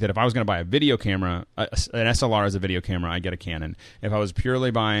 So I think that if I was going to buy a video camera, an SLR as a video camera, I get a Canon. If I was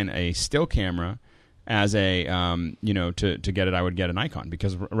purely buying a still camera as a to get it, I would get a Nikon,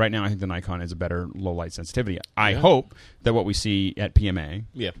 because right now I think the Nikon is a better low light sensitivity. I hope that what we see at PMA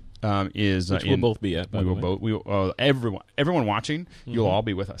is which we'll both be at. By the way. Everyone watching, you'll all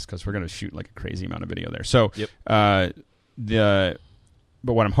be with us, because we're going to shoot like a crazy amount of video there. So but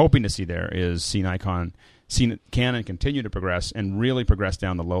what I'm hoping to see there is see Canon continue to progress and really progress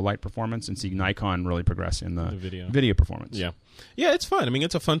down the low light performance, and see Nikon really progress in the video performance. Yeah, it's fun. I mean,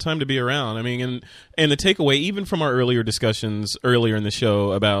 it's a fun time to be around. I mean, and the takeaway, even from our earlier discussions earlier in the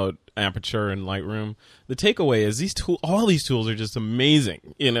show about Aperture and Lightroom, the takeaway is all these tools are just amazing.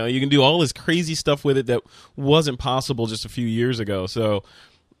 You can do all this crazy stuff with it that wasn't possible just a few years ago. So,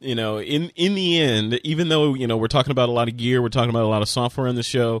 in the end, even though, we're talking about a lot of gear, we're talking about a lot of software on the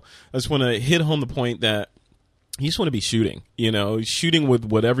show, I just want to hit home the point that you just want to be shooting, shooting with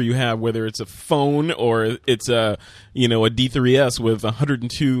whatever you have, whether it's a phone or it's a D3S with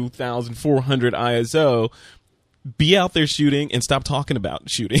 102,400 ISO. Be out there shooting and stop talking about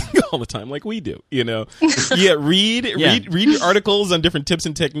shooting all the time like we do, read articles on different tips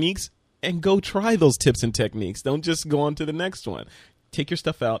and techniques and go try those tips and techniques. Don't just go on to the next one. Take your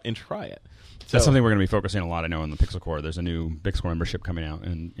stuff out and try it. That's something we're going to be focusing a lot, I know, in the Pixel Corps. There's a new Pixel Corps membership coming out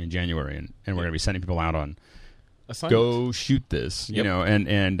in January, and we're going to be sending people out on go shoot this,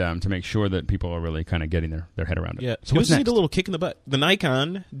 and to make sure that people are really kind of getting their head around it. Yeah. So we just need a little kick in the butt. The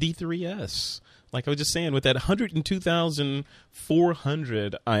Nikon D3S, like I was just saying, with that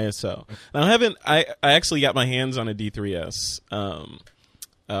 102,400 ISO. Now I actually got my hands on a D3S.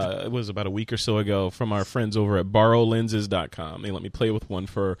 it was about a week or so ago from our friends over at borrowlenses.com. They let me play with one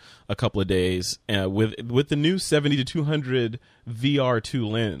for a couple of days with the new 70-200 VR2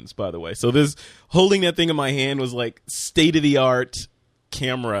 lens, by the way. So holding that thing in my hand was like state-of-the-art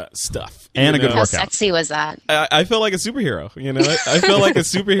camera stuff. And a good How workout. sexy was that? I felt like a superhero, you know. I felt like a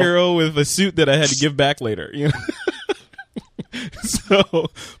superhero with a suit that I had to give back later, you know. So,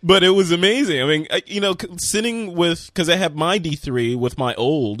 but it was amazing. I mean, sitting because I have my D3 with my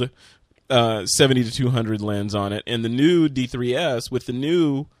old 70-200 lens on it, and the new D3S with the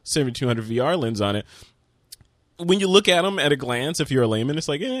new 70-200 VR lens on it. When you look at them at a glance, if you're a layman, it's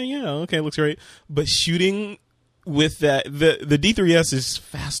like, yeah, okay, looks great. But shooting with that, the D3S is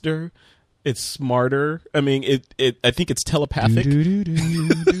faster. It's smarter. I mean, I think it's telepathic.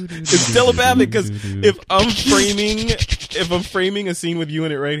 It's telepathic because if I'm framing a scene with you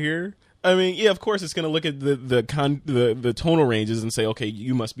in it right here, I mean, yeah, of course it's going to look at the tonal ranges and say, okay,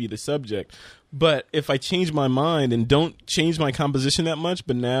 you must be the subject. But if I change my mind and don't change my composition that much,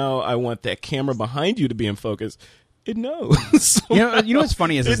 but now I want that camera behind you to be in focus, it knows. So you know what's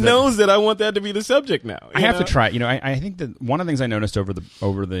funny is it knows that I want that to be the subject now. I have to try it. I think that one of the things I noticed over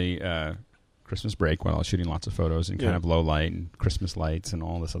the Christmas break while I was shooting lots of photos in kind of low light and Christmas lights and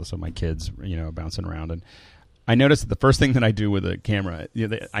all this other stuff, my kids, bouncing around, and I noticed that the first thing that I do with a camera,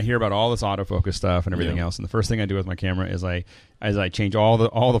 I hear about all this autofocus stuff and everything else, and the first thing I do with my camera is I change all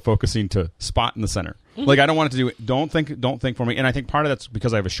the focusing to spot in the center. Like I don't want it to do. Don't think for me. And I think part of that's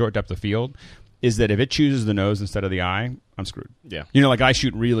because I have a short depth of field. Is that if it chooses the nose instead of the eye, I'm screwed. Yeah, like I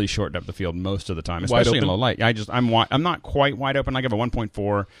shoot really short depth of field most of the time, especially in low light. I'm not quite wide open. Like I have a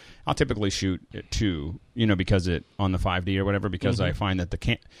 1.4. I'll typically shoot at 2, because it on the 5D or whatever, because I find that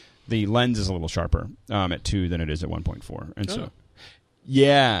the lens is a little sharper at 2 than it is at 1.4, and so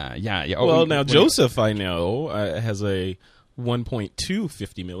yeah. Oh, well, now Joseph, I know, has a 1.2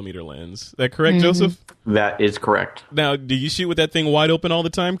 50mm lens. Is that correct, Joseph? That is correct. Now, do you shoot with that thing wide open all the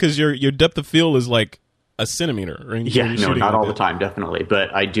time? Because your depth of field is like a centimeter. Right? Yeah, no, not all the time, definitely.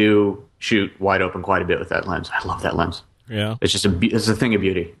 But I do shoot wide open quite a bit with that lens. I love that lens. Yeah, it's just it's a thing of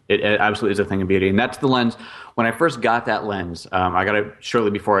beauty. It absolutely is a thing of beauty, and that's the lens. When I first got that lens, I got it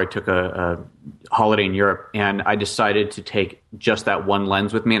shortly before I took a holiday in Europe, and I decided to take just that one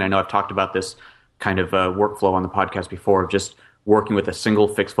lens with me. And I know I've talked about this kind of workflow on the podcast before, of just working with a single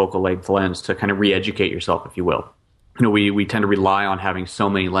fixed focal length lens to kind of re-educate yourself, if you will. We tend to rely on having so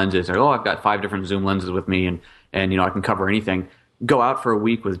many lenses. Like, I've got 5 different zoom lenses with me, and I can cover anything. Go out for a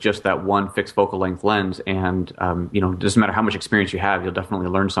week with just that one fixed focal length lens, and it doesn't matter how much experience you have, you'll definitely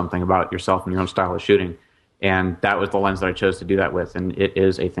learn something about yourself and your own style of shooting. And that was the lens that I chose to do that with, and it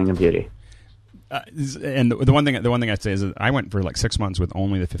is a thing of beauty. And the one thing I'd say is that I went for like 6 months with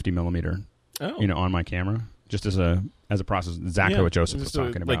only the 50mm, on my camera, just as a process. Exactly what Joseph was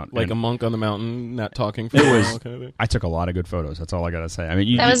talking about, like a monk on the mountain, not talking. I took a lot of good photos. That's all I got to say. I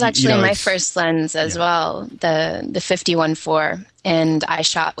mean, that was actually my first lens as well, the 51.4, and I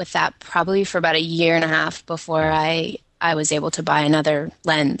shot with that probably for about a year and a half before I was able to buy another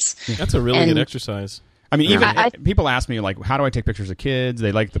lens. That's a really good exercise. I mean, even people ask me, like, how do I take pictures of kids?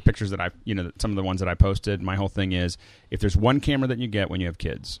 They like the pictures that some of the ones that I posted. My whole thing is, if there's one camera that you get when you have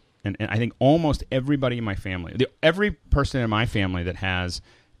kids, and I think almost everybody in my family, every person in my family that has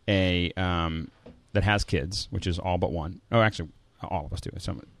kids, which is all but one. Oh, actually, all of us do.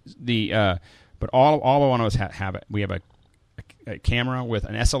 But all one of us have it. We have a camera with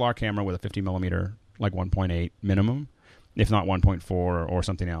an SLR camera with a 50mm, like 1.8 minimum, if not 1.4 or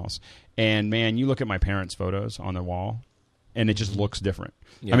something else. And man, you look at my parents' photos on the wall, and it just looks different.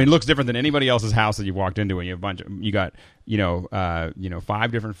 Yeah. I mean, it looks different than anybody else's house that you walked into. And you got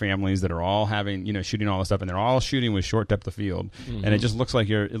 5 different families that are all having shooting all this stuff, and they're all shooting with short depth of field, and it just looks like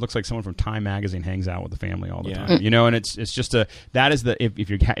it looks like someone from Time magazine hangs out with the family all the time. And it's just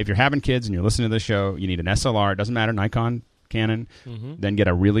if you're having kids and you're listening to this show, you need an SLR. It doesn't matter, Nikon, Canon, then get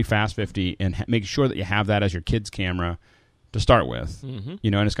a really fast 50 and make sure that you have that as your kid's camera to start with, and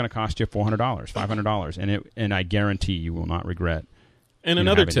it's going to cost you $400, $500, and I guarantee you will not regret. And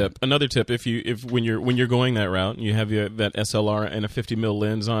another tip, if when you're going that route, and you have that SLR and a 50mm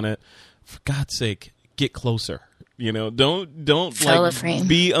lens on it, for God's sake, get closer. Don't like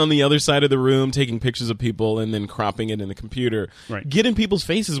be on the other side of the room taking pictures of people and then cropping it in the computer. Right. Get in people's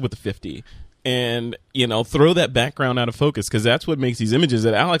faces with the 50. And, throw that background out of focus, because that's what makes these images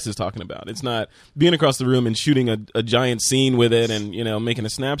that Alex is talking about. It's not being across the room and shooting a giant scene with it and, making a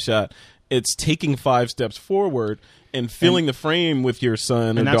snapshot. It's taking 5 steps forward and filling the frame with your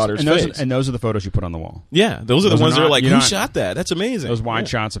son or daughter's face. And those are the photos you put on the wall. Yeah, those are the ones that are like, who shot that? That's amazing. Those wide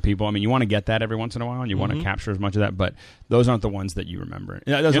shots of people. I mean, you want to get that every once in a while, and you want to capture as much of that, but those aren't the ones that you remember.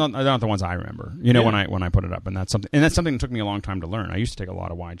 Those aren't the ones I remember. When I put it up, and that's something that took me a long time to learn. I used to take a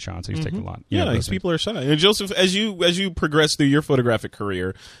lot of wide shots. I used to take a lot. These people are shy. And Joseph, as you progress through your photographic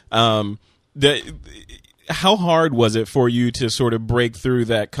career, how hard was it for you to sort of break through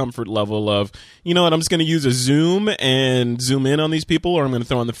that comfort level of, you know what, I'm just going to use a zoom and zoom in on these people, or I'm going to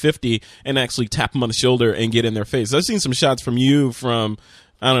throw on the 50 and actually tap them on the shoulder and get in their face? I've seen some shots from you from,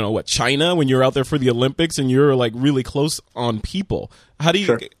 I don't know, China, when you're out there for the Olympics and you're like really close on people. How do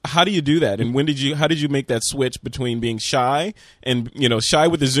you do that? And how did you make that switch between being shy and, shy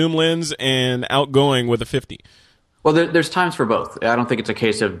with the zoom lens and outgoing with a 50? Well, there's times for both. I don't think it's a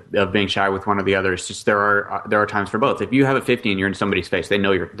case of being shy with one or the other. It's just there are times for both. If you have a 50 and you're in somebody's face, they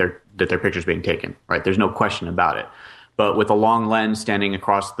know that their picture's being taken, right? There's no question about it. But with a long lens standing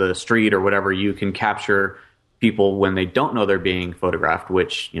across the street or whatever, you can capture people when they don't know they're being photographed,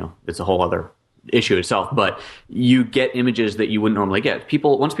 which, it's a whole other issue itself, but you get images that you wouldn't normally get.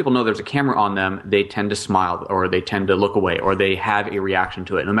 Once people know there's a camera on them, they tend to smile, or they tend to look away, or they have a reaction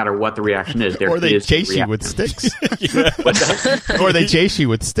to it. No matter what the reaction is, or they chase you with sticks. Or they chase you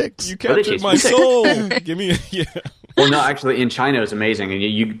with sticks. You captured my soul. Give me Well, no, actually, in China it's amazing, and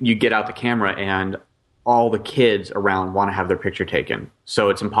you get out the camera and all the kids around want to have their picture taken.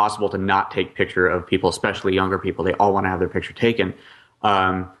 So it's impossible to not take picture of people, especially younger people. They all want to have their picture taken.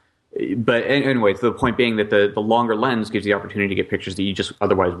 But anyway, the point being that the longer lens gives the opportunity to get pictures that you just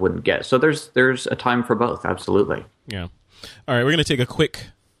otherwise wouldn't get. So there's a time for both, absolutely. Yeah. All right, we're going to take a quick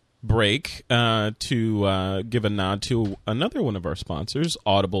break to give a nod to another one of our sponsors,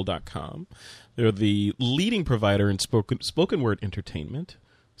 Audible.com. They're the leading provider in spoken word entertainment.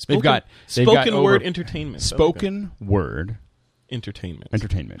 Spoken word entertainment. Spoken word entertainment.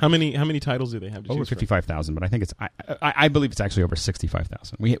 How many titles do they have? Over 55,000, but I think it's I believe it's actually over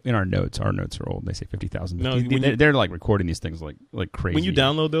 65,000. We in our notes are old. They say 50,000. No, they're like recording these things like crazy. When you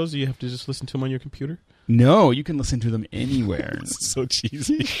download those, do you have to just listen to them on your computer? No, you can listen to them anywhere. So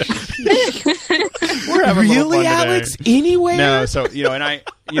cheesy. We're having really, Alex? Anywhere? No, so and I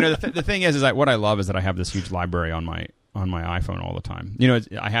the thing is what I love is that I have this huge library on my iPhone all the time.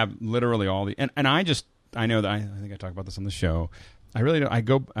 I have literally all the and I know that I think I talk about this on the show. I really don't. I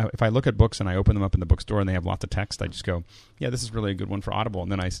go if I look at books and I open them up in the bookstore and they have lots of text, I just go, yeah, this is really a good one for Audible, and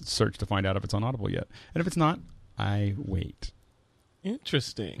then I search to find out if it's on Audible yet. And if it's not, I wait.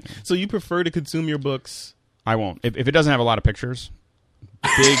 Interesting. So you prefer to consume your books? I won't. If it doesn't have a lot of pictures,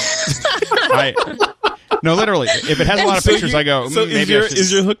 no, literally. If it has a lot of pictures, I go. So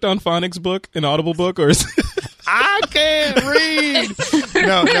is your Hooked on Phonics book an Audible book, or is I can't read?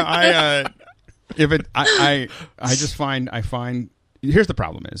 No. I find here's the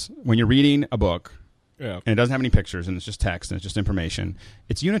problem is when you're reading a book and it doesn't have any pictures and it's just text and it's just information,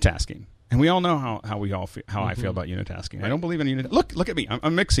 it's unitasking. And we all know how I feel about unitasking. Right. I don't believe in unitasking. Look at me.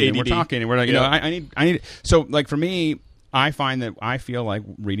 I'm mixing and we're talking and we're like, I need so like for me, I find that I feel like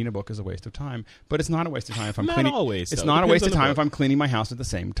reading a book is a waste of time, but it's not a waste of time if I'm cleaning. Always, it's not a waste of time if I'm cleaning my house at the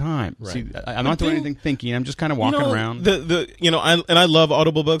same time. Right. See, I'm not doing anything thinking. I'm just kind of walking around. I love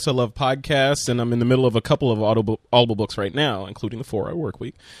Audible books. I love podcasts, and I'm in the middle of a couple of Audible books right now, including the 4-Hour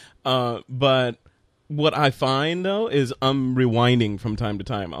Workweek. But what I find though is I'm rewinding from time to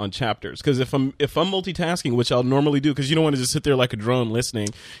time on chapters, because if I'm multitasking, which I'll normally do, because you don't want to just sit there like a drone listening,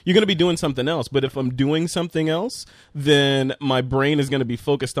 you're going to be doing something else. But if I'm doing something else, then my brain is going to be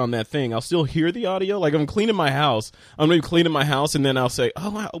focused on that thing. I'll still hear the audio. Like I'm cleaning my house, and then I'll say, "Oh,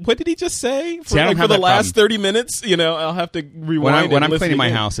 wow, what did he just say?" For the last 30 minutes, I'll have to rewind. When I'm cleaning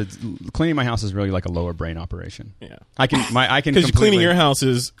my house, cleaning my house is really like a lower brain operation. Yeah, I can because cleaning your house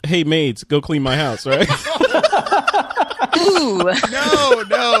is, hey maids, go clean my house, right? Ooh. No.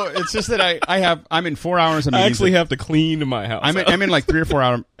 It's just that I'm in 4 hours of meetings. I actually have to clean my house. I'm in like 3 or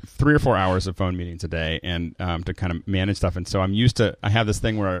 4 hours of phone meetings a day, and to kind of manage stuff. And so I have this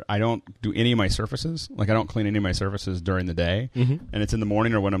thing where I don't do any of my surfaces. Like I don't clean any of my surfaces during the day, and it's in the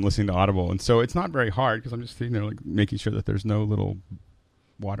morning or when I'm listening to Audible. And so it's not very hard because I'm just sitting there like making sure that there's no little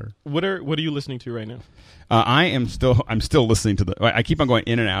water. What are you listening to right now? I'm still listening to I keep on going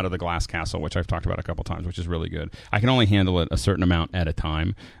in and out of the Glass Castle, which I've talked about a couple times, which is really good. I can only handle it a certain amount at a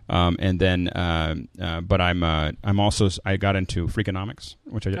time, and then but I'm also I got into Freakonomics,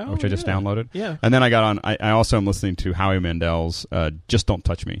 which I just downloaded. Yeah, and then I got on. I also am listening to Howie Mandel's "Just Don't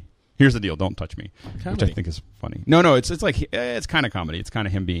Touch Me." Here's the deal. Don't touch me, Comedy. which I think is funny. No, it's like it's kind of comedy. It's kind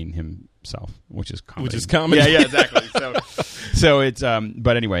of him being himself, which is comedy. Which is comedy. Yeah, exactly. So it's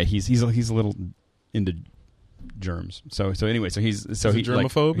but anyway, he's a little into germs. So anyway, he's a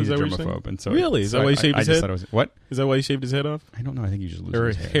germaphobe. He's is that a what you're saying? germaphobe, and so really, is that why he shaved his head? What? Is that why he shaved his head off? I don't know. I think he just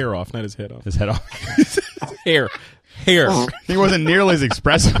loses his hair off, not his head off. His head off. Hair. He wasn't nearly as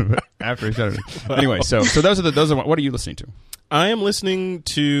expressive after he shut it. Anyway, so those are what are you listening to? I am listening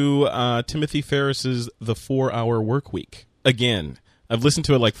to Timothy Ferriss's The 4-Hour Workweek again. I've listened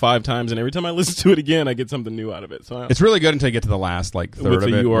to it like 5 times, and every time I listen to it again, I get something new out of it. So it's really good until you get to the last third with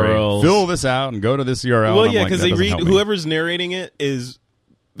of the it. URLs. Fill this out and go to this URL. Well, yeah, because they read whoever's narrating it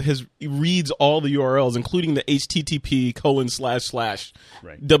reads all the URLs, including the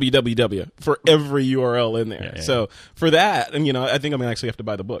http://www for every URL in there. Yeah. So for that, and I think I'm gonna actually have to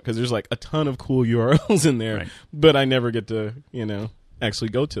buy the book because there's like a ton of cool URLs in there, right. but I never get to actually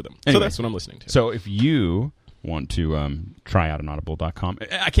go to them. Anyway, so that's what I'm listening to. So if you want to try out an audible.com,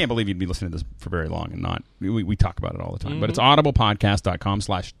 I can't believe you'd be listening to this for very long and not we talk about it all the time, but it's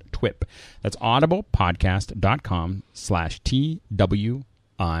audiblepodcast.com/twip. That's audiblepodcast.com/TWIP.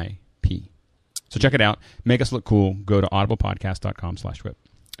 So check it out. Make us look cool. Go to audiblepodcast.com/twip.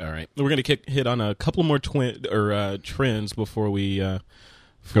 All right, we're going to hit on a couple more trends before we go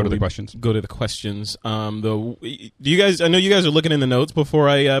to the questions. Go to the questions. Do you guys? I know you guys are looking in the notes before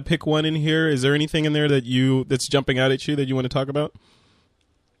I pick one in here. Is there anything in there that's jumping out at you that you want to talk about?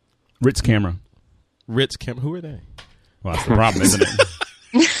 Ritz Camera. Who are they? Well, that's the problem, isn't it?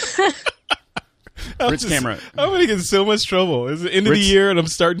 Ritz Camera. I'm going to get in so much trouble. It's the end of the year, and I'm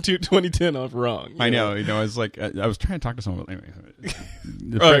starting 2010 off wrong. I know. I was like, I was trying to talk to someone. Anyway,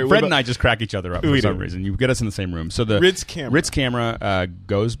 Fred and I just crack each other up for some reason. You get us in the same room. So the Ritz Camera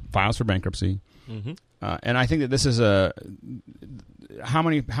files for bankruptcy, and I think that this is how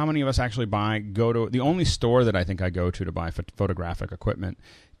many of us actually go to the only store that I think I go to buy photographic equipment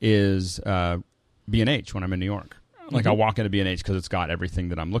is B&H when I'm in New York. Like I'll walk into B&H because it's got everything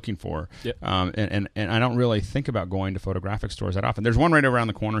that I'm looking for, and I don't really think about going to photographic stores that often. There's one right around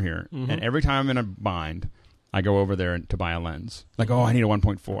the corner here, and every time I'm in a bind, I go over there to buy a lens. Like, I need a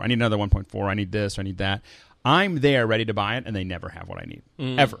 1.4, I need another 1.4, I need this, I need that. I'm there ready to buy it, and they never have what I need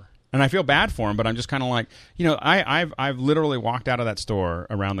ever. And I feel bad for them, but I'm just kind of like, I've literally walked out of that store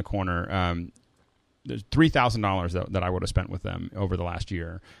around the corner. There's $3,000 that I would have spent with them over the last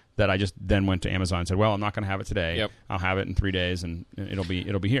year. That I just then went to Amazon and said, "Well, I'm not going to have it today. Yep. I'll have it in 3 days, and it'll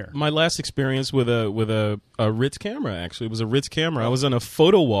be here." My last experience with a Ritz camera actually was a Ritz camera. I was on a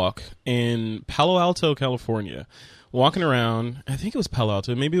photo walk in Palo Alto, California, walking around. I think it was Palo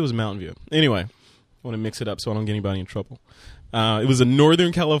Alto, maybe it was Mountain View. Anyway, I want to mix it up so I don't get anybody in trouble. It was a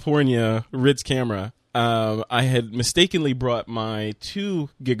Northern California Ritz camera. I had mistakenly brought my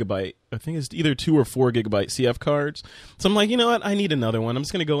 2 gigabyte, I think it's either 2 or 4 gigabyte CF cards. So I'm like, you know what? I need another one. I'm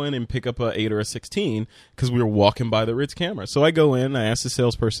just going to go in and pick up a 8 or a 16 because we were walking by the Ritz camera. So I go in, I ask the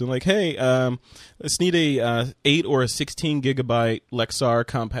salesperson, like, hey, let's need a 8 or a 16 gigabyte Lexar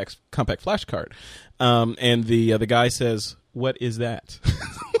compact flash card. And the guy says, "What is that?"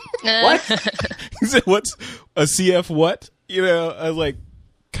 What? He said, "What's a CF what?" I was like,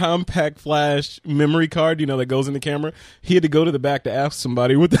 compact flash memory card, that goes in the camera. He had to go to the back to ask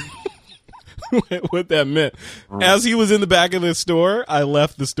somebody what that meant. As he was in the back of the store, I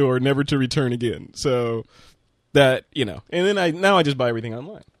left the store, never to return again. So that, and then I just buy everything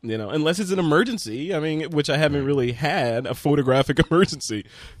online, unless it's an emergency. I mean, which I haven't really had a photographic emergency.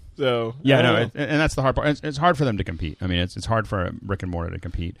 So yeah, no, and that's the hard part. It's hard for them to compete. I mean, it's hard for a brick and mortar to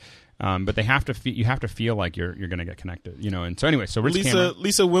compete. But they have to. You have to feel like you're going to get connected, And so anyway, so Ritz Camera.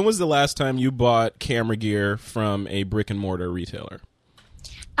 Lisa, when was the last time you bought camera gear from a brick and mortar retailer?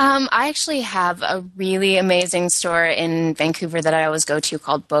 I actually have a really amazing store in Vancouver that I always go to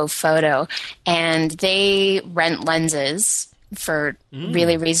called Beau Photo, and they rent lenses for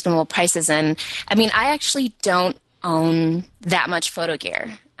really reasonable prices. And I mean, I actually don't own that much photo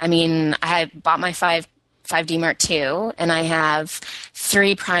gear. I mean, I bought my 5D Mark II, and I have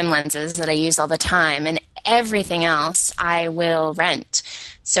 3 prime lenses that I use all the time, and everything else I will rent.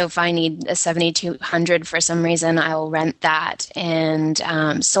 So if I need a 7200 for some reason, I will rent that. And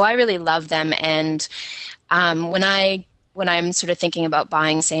so I really love them. And when I when I'm sort of thinking about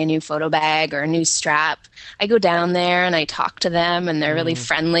buying, say, a new photo bag or a new strap, I go down there and I talk to them, and they're really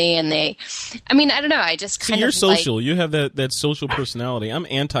friendly. And I don't know. I just kind of you're social. You have that social personality. I'm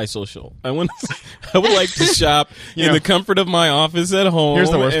antisocial. I would like to shop in the comfort of my office at home.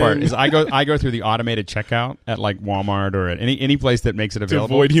 Here's the worst part: is I go through the automated checkout at like Walmart or at any place that makes it available.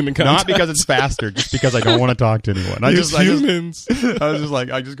 To avoid human contact. Not because it's faster, just because I don't want to talk to anyone. I just go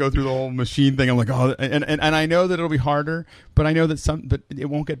through the whole machine thing. I'm like, oh, and I know that it'll be harder. But I know that but it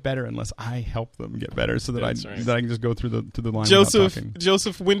won't get better unless I help them get better, so that I can just go through the line.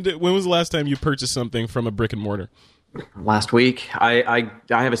 Joseph, when was the last time you purchased something from a brick and mortar? Last week. I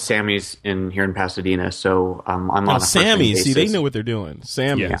have a Sammy's here in Pasadena, so I'm on a Sammy's. basis. See, they know what they're doing.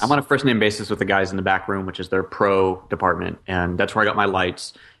 Sammy's. Yeah, I'm on a first name basis with the guys in the back room, which is their pro department, and that's where I got my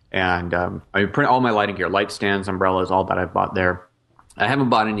lights and I print all my lighting gear, light stands, umbrellas, all that I've bought there. I haven't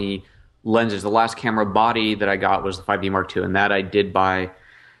bought any lenses. The last camera body that I got was the 5D Mark II, and that I did buy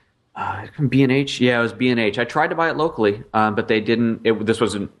B&H. Yeah, it was B&H. I tried to buy it locally, but they didn't. This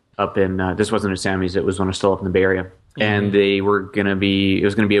wasn't at Sammy's. It was when I was still up in the Bay Area, and it was going to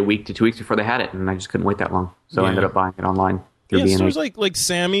be a week to 2 weeks before they had it, and I just couldn't wait that long, so I ended up buying it online. Yeah, stores like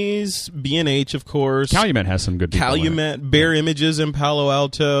Sammy's, B&H, of course. Calumet has some good people. Calumet, Bare Images in Palo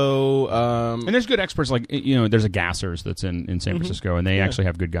Alto. And there's good experts like, there's a Gassers that's in San Francisco, and they actually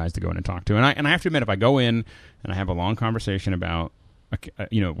have good guys to go in and talk to. And I have to admit, if I go in and I have a long conversation about,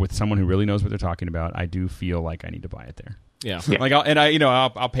 with someone who really knows what they're talking about, I do feel like I need to buy it there. Yeah. Like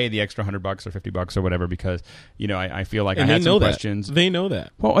I'll pay the extra $100 or $50 or whatever because I feel like I had some questions. They know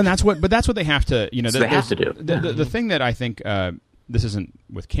that. Well, and that's what they have to. So they have to do. The thing that I think this isn't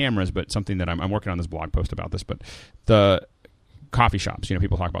with cameras, but something that I'm working on this blog post about this. But the coffee shops,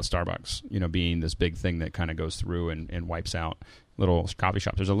 people talk about Starbucks, being this big thing that kind of goes through and wipes out little coffee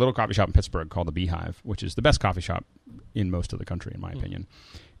shops. There's a little coffee shop in Pittsburgh called the Beehive, which is the best coffee shop in most of the country, in my opinion.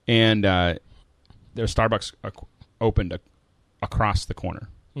 And there's Starbucks opened across the corner,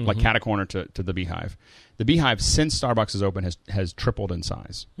 like cat a corner to the Beehive. The Beehive, since Starbucks is open, has tripled in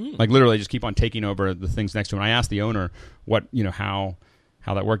size. Like literally, just keep on taking over the things next to him. And I asked the owner what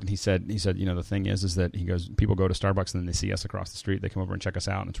how that worked, and he said the thing is that he goes, people go to Starbucks and then they see us across the street, they come over and check us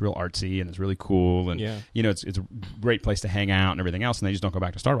out, and it's real artsy and it's really cool, and it's a great place to hang out and everything else, and they just don't go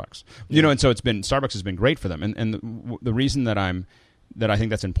back to Starbucks. And so Starbucks has been great for them, and the reason that I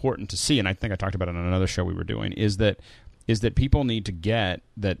think that's important to see, and I think I talked about it on another show we were doing, is that people need to get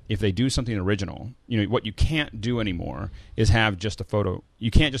that if they do something original, what you can't do anymore is have just a photo. You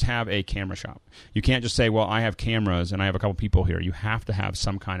can't just have a camera shop. You can't just say, well, I have cameras and I have a couple people here. You have to have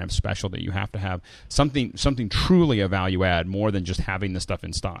some kind of specialty. You have to have something truly a value add more than just having the stuff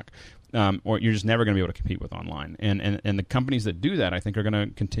in stock. Or you're just never going to be able to compete with online. And the companies that do that, I think, are going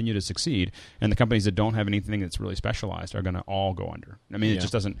to continue to succeed. And the companies that don't have anything that's really specialized are going to all go under. I mean, it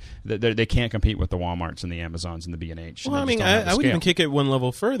just doesn't. They can't compete with the Walmarts and the Amazons and the B&H. Well, I would even kick it one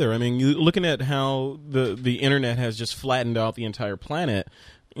level further. I mean, looking at how the internet has just flattened out the entire planet.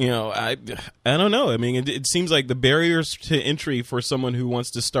 I don't know. I mean, it seems like the barriers to entry for someone who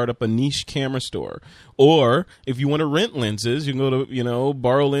wants to start up a niche camera store, or if you want to rent lenses, you can go to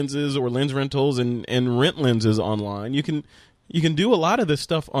borrow lenses or lens rentals and rent lenses online. You can do a lot of this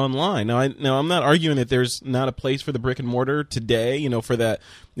stuff online. Now I'm not arguing that there's not a place for the brick and mortar today. For that,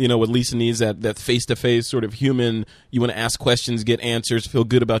 what Lisa needs, that face to face sort of human. You want to ask questions, get answers, feel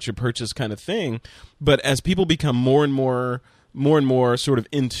good about your purchase kind of thing. But as people become more and more sort of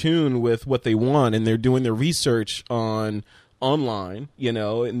in tune with what they want, and they're doing their research online,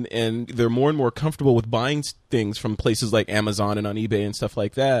 and they're more and more comfortable with buying things from places like Amazon and on eBay and stuff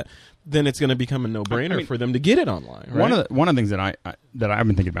like that, then it's going to become a no-brainer for them to get it online. Right? One of the things that I've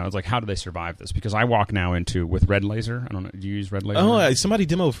been thinking about is like, how do they survive this? Because I walk now with Red Laser. I don't know. Do you use Red Laser? Oh, somebody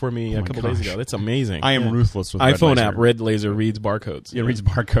demoed for me a couple days ago. That's amazing. I am ruthless with iPhone Red Laser. App. Red Laser reads barcodes. It reads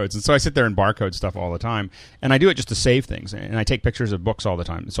barcodes, and so I sit there and barcode stuff all the time, and I do it just to save things, and I take pictures of books all the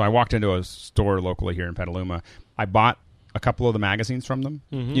time. So I walked into a store locally here in Petaluma. I bought a couple of the magazines from them,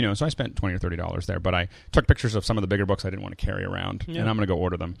 so I spent $20 or $30 there, but I took pictures of some of the bigger books I didn't want to carry around, and I'm going to go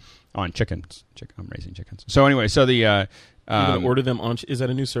order them on chickens. I'm raising chickens. So anyway, so the you're going to order them on? Is that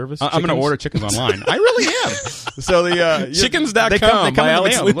a new service? I'm going to order chickens online. I really am. So the chickens.com. They come in the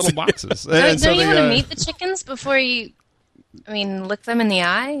mail, little boxes. Don't you want to meet the chickens before you? Look them in the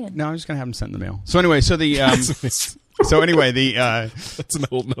eye. No, I'm just going to have them sent in the mail. So anyway, so the. That's an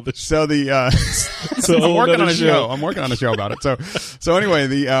old nother. So I'm working on a show. I'm working on a show about it. So anyway,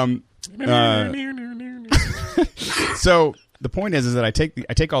 the point is that I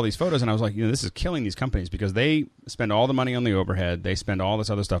take all these photos, and I was like, this is killing these companies because they spend all the money on the overhead, they spend all this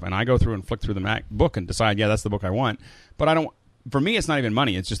other stuff, and I go through and flick through the book and decide, that's the book I want. But I don't. For me, it's not even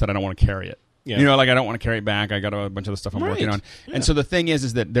money. It's just that I don't want to carry it. Yeah. I don't want to carry it back. I got a bunch of the stuff I'm working on. Yeah. And so the thing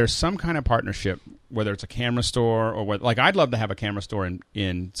is that there's some kind of partnership, whether it's a camera store or what. Like, I'd love to have a camera store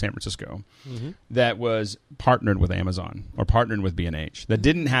in San Francisco that was partnered with Amazon or partnered with B&H that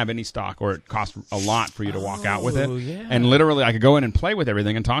didn't have any stock, or it cost a lot for you to walk out with it. Yeah. And literally, I could go in and play with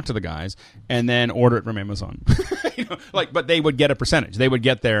everything and talk to the guys and then order it from Amazon. But they would get a percentage. They would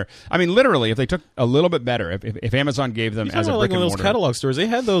get their. I mean, literally, if they took a little bit better, if Amazon gave them as a brick and mortar. Those catalog stores, they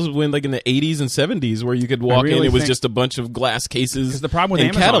had those in the 80s and 70s where you could walk in, it was just a bunch of glass cases. Because the problem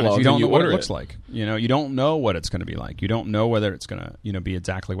with Amazon is you don't know what it looks like. You don't know what it's going to be like. You don't know whether it's going to be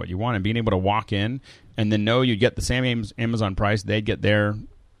exactly what you want. And being able to walk in and then know you get the same Amazon price, they'd get theirs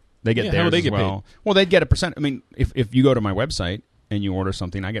as well. Paid? Well, they'd get a percent. I mean, if you go to my website and you order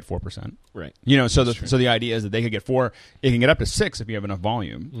something, I get 4%. Right. So the idea is that they could get 4. It can get up to 6 if you have enough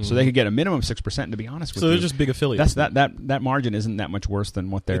volume. Mm-hmm. So they could get a minimum 6%. And to be honest with you, so they're just big affiliates. That margin isn't that much worse than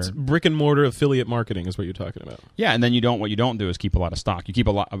what they're. It's brick and mortar affiliate marketing is what you're talking about. Yeah, and then what you don't do is keep a lot of stock. You keep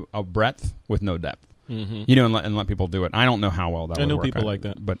a lot of breadth with no depth. Mm-hmm. And let people do it. I don't know how well that would work. I know people like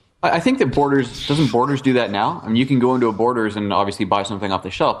that, but I think that Borders do that now? I mean, you can go into a Borders and obviously buy something off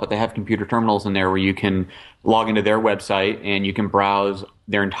the shelf, but they have computer terminals in there where you can log into their website and you can browse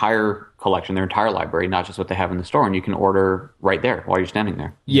their entire collection, their entire library, not just what they have in the store, and you can order right there while you're standing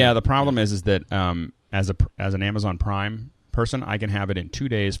there. Yeah, the problem is that as an Amazon Prime person, I can have it in 2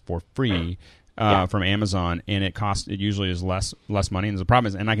 days for free. From Amazon, and it usually is less money. And the problem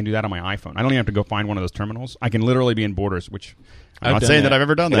is, and I can do that on my iPhone. I don't even have to go find one of those terminals. I can literally be in Borders, which I'm not saying that I've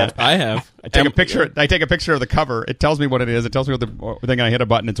ever done that. I have. I take a picture. I take a picture of the cover. It tells me what it is. It tells me what the thing. I hit a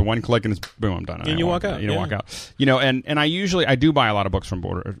button. It's a one click, and it's boom. I'm done. And you walk out. Walk out. And I do buy a lot of books from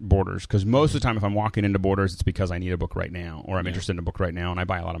Borders because most of the time, if I'm walking into Borders, it's because I need a book right now, or I'm interested in a book right now, and I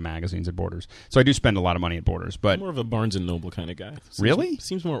buy a lot of magazines at Borders. So I do spend a lot of money at Borders. But I'm more of a Barnes and Noble kind of guy. Really?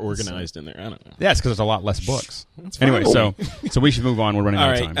 Seems more organized in there. I don't know. Yeah, it's because there's a lot less books. Anyway, so we should move on. We're running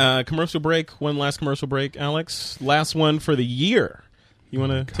out of time. Commercial break. One last commercial break, Alex. Last one for the year. You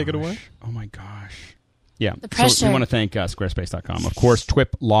want to take it away? Oh, my gosh. Yeah. So we want to thank Squarespace.com. Of course,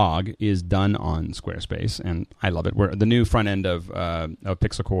 TWIP log is done on Squarespace, and I love it. The new front end of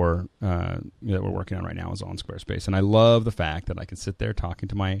Pixel Core that we're working on right now is on Squarespace, and I love the fact that I can sit there talking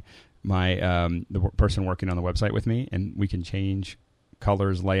to the person working on the website with me, and we can change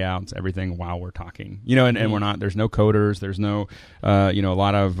colors, layouts, everything while we're talking, and we're not, there's no coders, there's no, a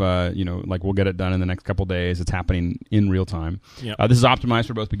lot of, like we'll get it done in the next couple days. It's happening in real time. Yep. This is optimized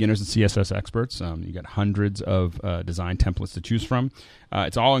for both beginners and CSS experts. You got hundreds of design templates to choose from.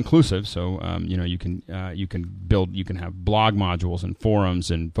 It's all inclusive, so you can have blog modules and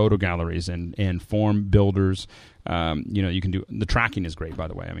forums and photo galleries and form builders. You can do the tracking is great, by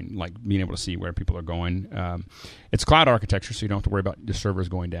the way. I mean, like being able to see where people are going. It's cloud architecture, so you don't have to worry about your servers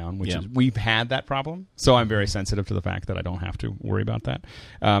going down. We've had that problem, so I'm very sensitive to the fact that I don't have to worry about that.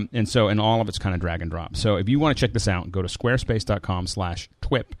 And all of it's kind of drag and drop. So if you want to check this out, go to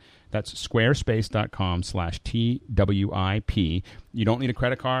squarespace.com/TWIP. That's squarespace.com/TWIP. You don't need a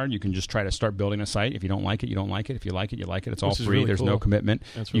credit card. You can just try to start building a site. If you don't like it, you don't like it. If you like it, you like it. It's all free. Really There's cool. no commitment.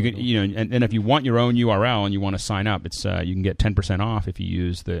 That's really cool. And if you want your own URL and you want to sign up, it's you can get 10% off if you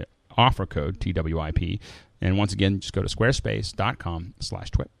use the offer code TWIP. And once again, just go to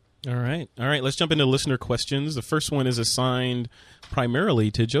squarespace.com/TWIP. All right. Let's jump into listener questions. The first one is assigned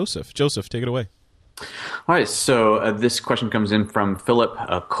primarily to Joseph. Joseph, take it away. All right, so this question comes in from Philip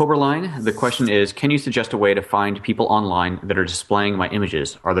Koberline. The question is, can you suggest a way to find people online that are displaying my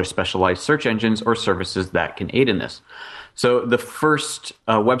images? Are there specialized search engines or services that can aid in this? So the first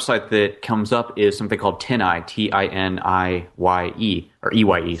website that comes up is something called TinEye, TINIYE, or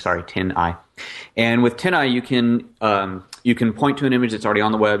EYE, sorry, TinEye. And with TinEye, you can point to an image that's already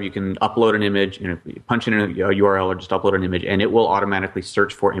on the web. You can upload an image, punch in a URL or just upload an image, and it will automatically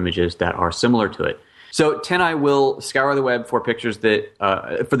search for images that are similar to it. So TinEye will scour the web for pictures that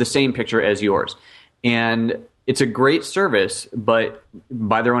for the same picture as yours. And it's a great service, but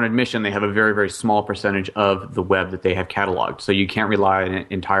by their own admission, they have a very, very small percentage of the web that they have cataloged. So you can't rely on it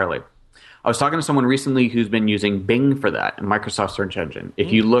entirely. I was talking to someone recently who's been using Bing for that, a Microsoft search engine.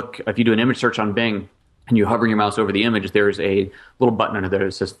 If you do an image search on Bing and you hover your mouse over the image, there's a little button under there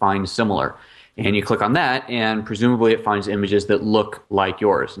that says Find Similar. And you click on that, and presumably it finds images that look like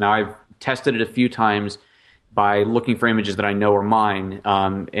yours. Now, I've tested it a few times by looking for images that I know are mine,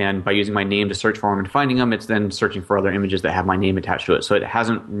 and by using my name to search for them and finding them, it's then searching for other images that have my name attached to it. So it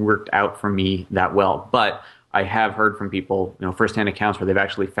hasn't worked out for me that well. But I have heard from people, firsthand accounts where they've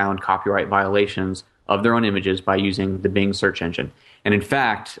actually found copyright violations of their own images by using the Bing search engine. And in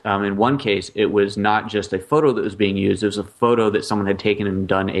fact, in one case, it was not just a photo that was being used. It was a photo that someone had taken and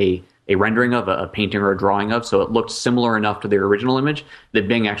done a rendering of, a painting or a drawing of. So it looked similar enough to the original image that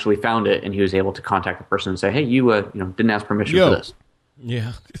Bing actually found it, and he was able to contact the person and say, hey, you didn't ask permission for this.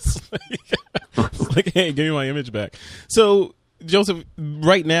 Yeah. It's like, hey, give me my image back. So, Joseph,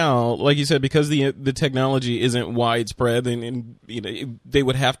 right now, like you said, because the technology isn't widespread, and they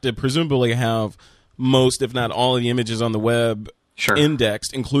would have to presumably have most, if not all, of the images on the web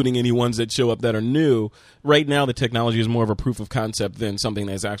indexed, including any ones that show up that are new. Right now, the technology is more of a proof of concept than something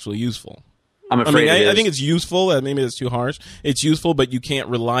that's actually useful. I'm afraid I think it's useful. Maybe it's too harsh. It's useful, but you can't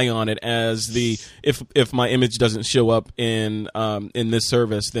rely on it as if my image doesn't show up in this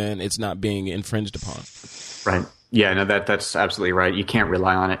service, then it's not being infringed upon. Right. Yeah, no, that's absolutely right. You can't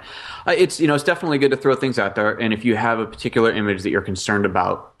rely on it. It's definitely good to throw things out there, and if you have a particular image that you're concerned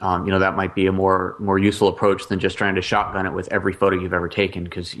about, that might be a more useful approach than just trying to shotgun it with every photo you've ever taken,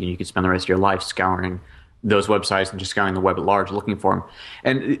 because you could spend the rest of your life scouring those websites and just scouring the web at large looking for them.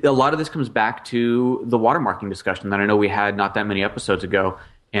 And a lot of this comes back to the watermarking discussion that I know we had not that many episodes ago.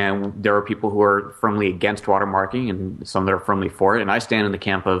 And there are people who are firmly against watermarking and some that are firmly for it. And I stand in the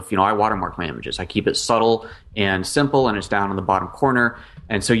camp of, I watermark my images. I keep it subtle and simple, and it's down in the bottom corner.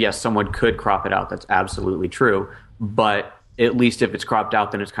 And so, yes, someone could crop it out. That's absolutely true. But at least if it's cropped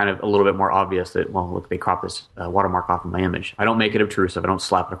out, then it's kind of a little bit more obvious that, well, look, they crop this watermark off of my image. I don't make it obtrusive. I don't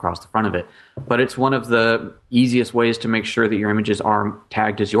slap it across the front of it. But it's one of the easiest ways to make sure that your images are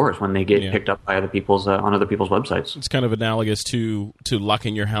tagged as yours when they get picked up by other people's on other people's websites. It's kind of analogous to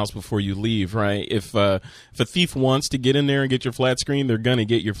locking your house before you leave, right? If a thief wants to get in there and get your flat screen, they're going to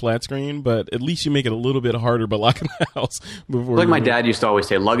get your flat screen, but at least you make it a little bit harder by locking the house before. Like my dad used to always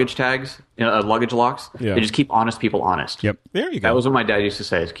say, luggage tags, luggage locks. Yeah. They just keep honest people honest. Yep. There you go. That was what my dad used to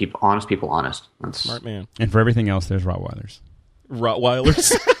say: is keep honest people honest. That's smart man. And for everything else, there's Rottweilers.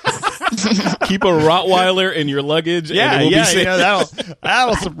 Rottweilers. Keep a Rottweiler in your luggage. Yeah, and it will be safe.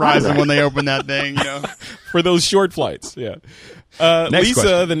 that'll surprise them when they open that thing. For those short flights. Yeah. Lisa,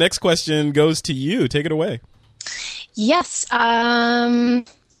 question. The next question goes to you. Take it away. Yes.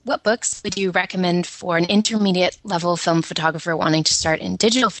 What books would you recommend for an intermediate level film photographer wanting to start in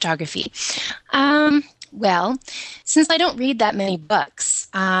digital photography? Well, since I don't read that many books,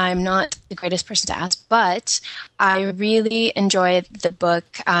 I'm not the greatest person to ask, but I really enjoyed the book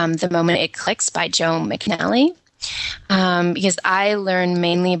The Moment It Clicks by Joe McNally, because I learned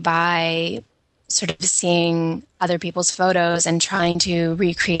mainly by sort of seeing other people's photos and trying to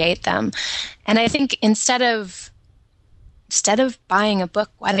recreate them. And I think instead of buying a book,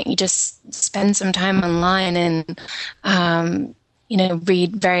 why don't you just spend some time online and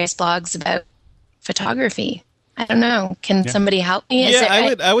read various blogs about photography? I don't know. Can somebody help me?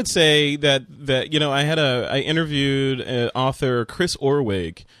 I would say that I interviewed author Chris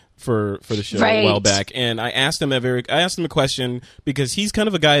Orwig for the show a while back, and I asked him a question because he's kind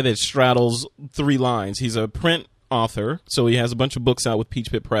of a guy that straddles three lines. He's a print author, so he has a bunch of books out with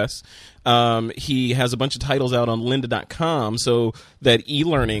Peach Pit Press. He has a bunch of titles out on lynda.com, so that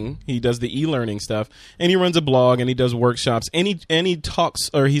he does the e-learning stuff, and he runs a blog and he does workshops, and he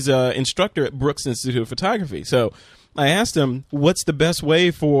talks, or he's an instructor at Brooks Institute of Photography. So I asked him, what's the best way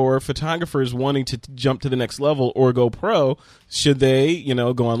for photographers wanting to jump to the next level or go pro? Should they,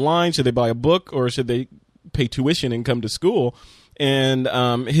 go online? Should they buy a book, or should they pay tuition and come to school? And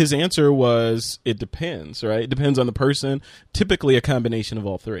his answer was, it depends, right? It depends on the person. Typically a combination of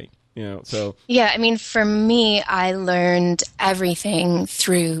all three, so. Yeah, I mean, for me, I learned everything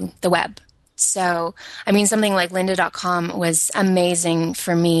through the web. So, I mean, something like lynda.com was amazing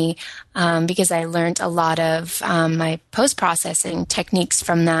for me because I learned a lot of my post-processing techniques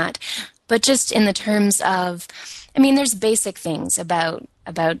from that. But just in the terms of, there's basic things about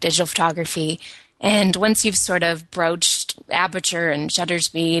digital photography. And once you've sort of broached aperture and shutter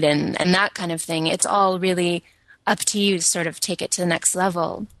speed and that kind of thing, it's all really up to you to sort of take it to the next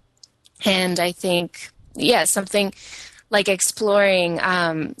level. And I think, something like exploring,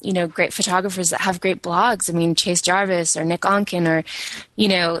 great photographers that have great blogs. Chase Jarvis or Nick Onken or,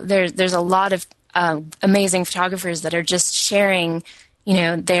 there's a lot of amazing photographers that are just sharing,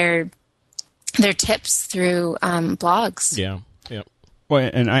 their tips through blogs. Yeah. Well,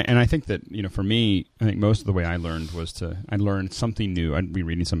 and I think that, for me, I think most of the way I learned was I learned something new. I'd be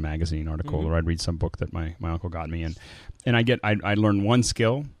reading some magazine article, or I'd read some book that my uncle got me, and I learned one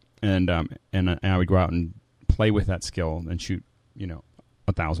skill, and I would go out and play with that skill and shoot,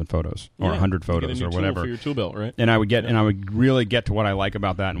 1,000 photos or 100 photos or whatever for your tool belt, right? And I would really get to what I like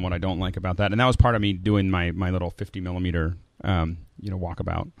about that and what I don't like about that. And that was part of me doing my little 50 millimeter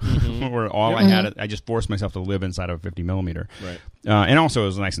walkabout, where all I had, I just forced myself to live inside of a 50 millimeter. Right. And also it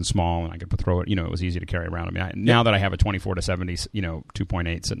was nice and small, and I could throw it. It was easy to carry around. I mean, now that I have a 24 to 70,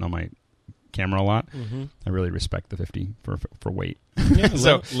 2.8 sitting on my camera a lot, I really respect the 50 for weight. Yeah,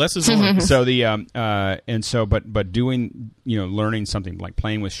 so less is more. So but doing, learning something like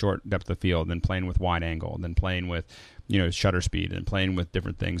playing with short depth of field, then playing with wide angle, then playing with shutter speed, and playing with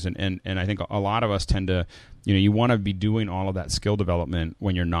different things, and I think a lot of us tend to, you want to be doing all of that skill development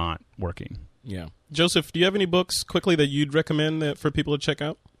when you're not working. Yeah. Joseph, do you have any books quickly that you'd recommend for people to check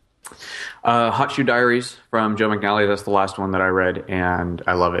out? Hot Shoe Diaries from Joe McNally. That's the last one that I read, and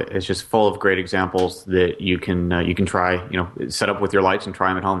I love it. It's just full of great examples that you can try, set up with your lights and try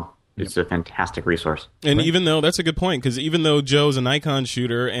them at home. It's a fantastic resource. And even though, that's a good point, because even though Joe's a Nikon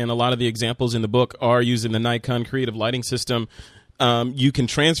shooter and a lot of the examples in the book are using the Nikon creative lighting system, you can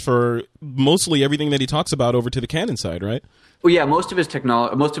transfer mostly everything that he talks about over to the Canon side, right? Well, yeah, most of his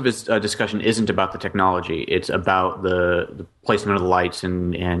discussion isn't about the technology. It's about the placement of the lights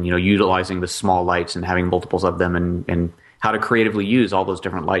and utilizing the small lights and having multiples of them and how to creatively use all those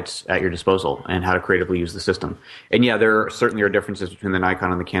different lights at your disposal and how to creatively use the system. And yeah, there certainly are differences between the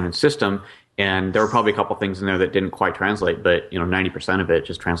Nikon and the Canon system, and there were probably a couple things in there that didn't quite translate, but 90% of it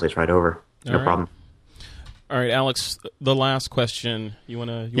just translates right over. No problem. All right, Alex, the last question. You want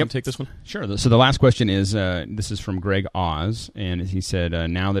to take this one? Sure. So the last question is, this is from Greg Oz, and he said,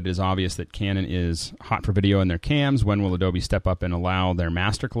 now that it is obvious that Canon is hot for video in their cams, when will Adobe step up and allow their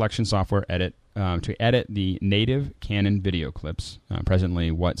master collection software to edit the native Canon video clips? Presently,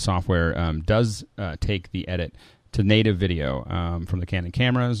 what software does take the edit to native video from the Canon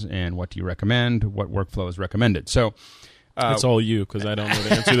cameras, and what do you recommend? What workflow is recommended? So it's all you, because I don't know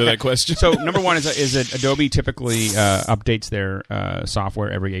the answer to that question. So number one is that Adobe typically updates their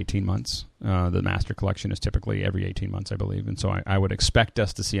software every 18 months. The master collection is typically every 18 months, I believe. And so I would expect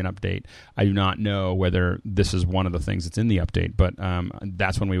us to see an update. I do not know whether this is one of the things that's in the update, but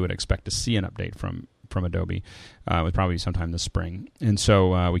that's when we would expect to see an update from Adobe. It would probably be sometime this spring. And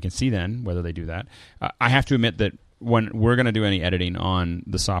so we can see then whether they do that. I have to admit that when we're going to do any editing on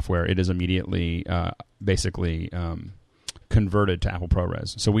the software, it is immediately basically converted to Apple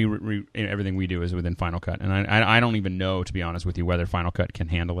ProRes. So everything we do is within Final Cut, and I don't even know, to be honest with you, whether Final Cut can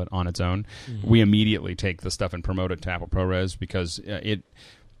handle it on its own. We immediately take the stuff and promote it to Apple ProRes because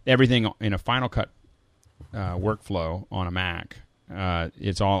everything in a Final Cut workflow on a Mac,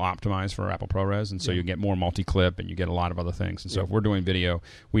 it's all optimized for Apple ProRes, and so you get more multi-clip and you get a lot of other things. And so if we're doing video,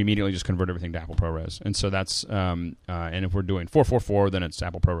 we immediately just convert everything to Apple ProRes. And so that's and if we're doing 444, then it's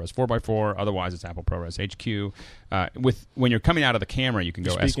Apple ProRes 4x4. Otherwise, it's Apple ProRes HQ. When you're coming out of the camera, you can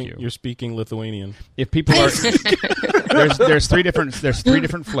go SQ. You're speaking Lithuanian. If people are there's three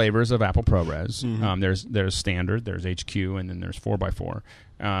different flavors of Apple ProRes. There's standard, there's HQ, and then there's 4x4.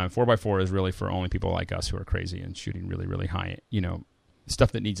 4x4 is really for only people like us who are crazy and shooting really, really high,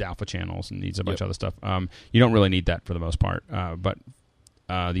 stuff that needs alpha channels and needs a bunch of other stuff. You don't really need that for the most part. But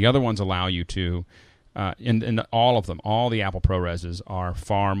the other ones allow you to, and all of them, all the Apple ProReses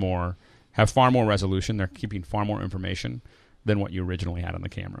have far more resolution. They're keeping far more information than what you originally had on the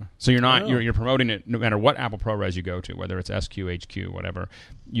camera. So you're promoting it no matter what Apple ProRes you go to, whether it's SQ, HQ, whatever.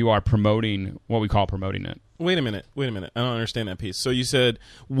 You are promoting what we call promoting it. Wait a minute. I don't understand that piece. So you said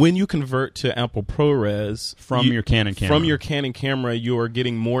when you convert to Apple ProRes from your Canon camera, you are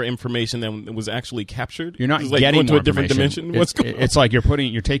getting more information than was actually captured. You're not getting to a different dimension. What's going on? It's like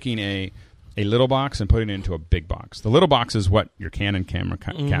you're taking a little box and putting it into a big box. The little box is what your Canon camera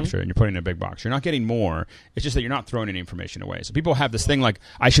captured, and you're putting in a big box. You're not getting more. It's just that you're not throwing any information away. So people have this thing like,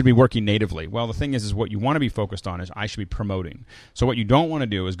 I should be working natively. Well, the thing is what you want to be focused on is I should be promoting. So what you don't want to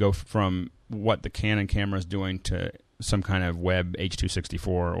do is go from what the Canon camera is doing to some kind of web H.264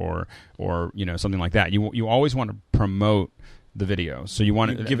 or something like that. You always want to promote the video. So you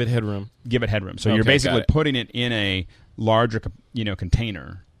want to give it headroom. So you're basically putting it in a larger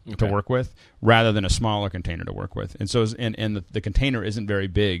container to work with rather than a smaller container to work with. And so the container isn't very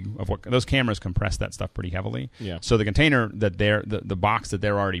big. Those cameras compress that stuff pretty heavily. Yeah. So the container that the box that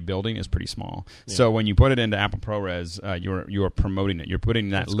they're already building is pretty small. Yeah. So when you put it into Apple ProRes, you're promoting it. You're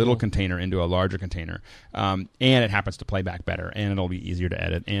putting that little container into a larger container, and it happens to play back better, and it'll be easier to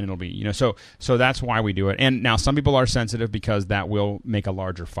edit, and it'll be so that's why we do it. And now some people are sensitive because that will make a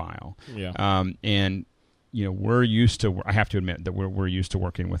larger file. Yeah. And we're used to. I have to admit that we're used to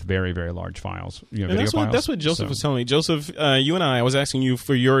working with very, very large files. And that's what Joseph was telling me. Joseph, you and I was asking you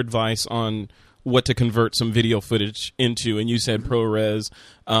for your advice on what to convert some video footage into, and you said ProRes,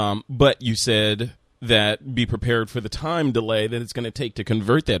 but you said that be prepared for the time delay that it's going to take to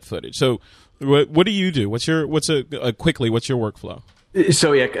convert that footage. So what do you do? What's your workflow?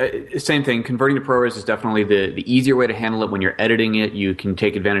 So same thing. Converting to ProRes is definitely the easier way to handle it. When you're editing it, you can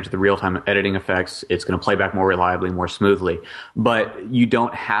take advantage of the real-time editing effects. It's going to play back more reliably, more smoothly. But you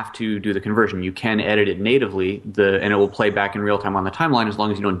don't have to do the conversion. You can edit it natively, and it will play back in real time on the timeline as long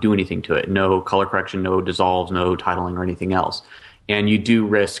as you don't do anything to it. No color correction, no dissolves, no titling or anything else. And you do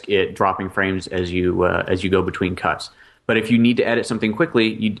risk it dropping frames as you go between cuts. But if you need to edit something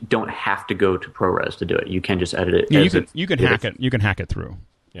quickly, you don't have to go to ProRes to do it. You can just edit it. Yeah, you can hack it. You can hack it through.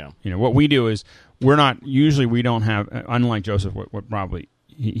 Yeah. What we do is we don't have, unlike Joseph, what probably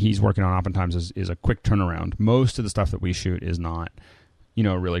he's working on oftentimes is a quick turnaround. Most of the stuff that we shoot is not,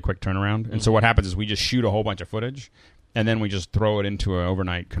 a really quick turnaround. And so what happens is we just shoot a whole bunch of footage, and then we just throw it into an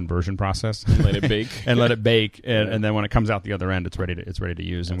overnight conversion process. And let it bake. And then when it comes out the other end, it's ready to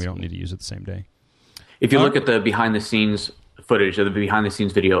use, and we don't need to use it the same day. If you look at the behind-the-scenes footage or the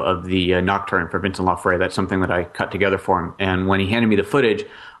behind-the-scenes video of the Nocturne for Vincent Lafray, that's something that I cut together for him. And when he handed me the footage,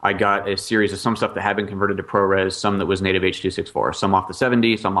 I got a series of some stuff that had been converted to ProRes, some that was native H.264, some off the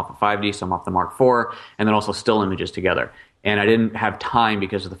 7D, some off the 5D, some off the Mark IV, and then also still images together. And I didn't have time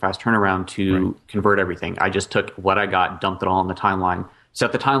because of the fast turnaround to convert everything. I just took what I got, dumped it all on the timeline,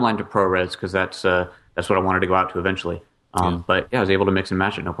 set the timeline to ProRes because that's what I wanted to go out to eventually. But I was able to mix and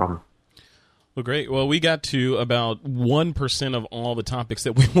match it, no problem. Well, great. Well, we got to about 1% of all the topics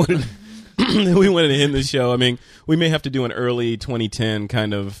that we wanted to end the show. I mean, we may have to do an early 2010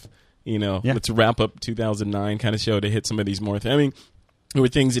 kind of, let's wrap up 2009 kind of show to hit some of these more things. I mean, there were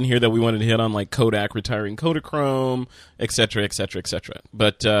things in here that we wanted to hit on, like Kodak retiring Kodachrome, et cetera, et cetera, et cetera.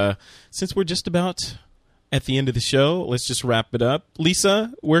 But since we're just about at the end of the show, let's just wrap it up.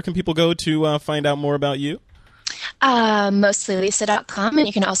 Lisa, where can people go to find out more about you? MostlyLisa.com, and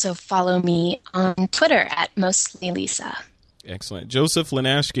you can also follow me on Twitter at MostlyLisa. Excellent. Joseph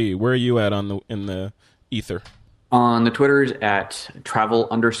Linaschke, where are you at in the ether? On the Twitters at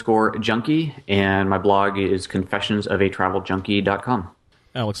travel_junkie, and my blog is confessionsofatraveljunkie.com.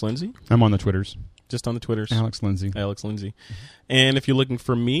 Alex Lindsay? I'm on the Twitters. Just on the Twitters. Alex Lindsay. And if you're looking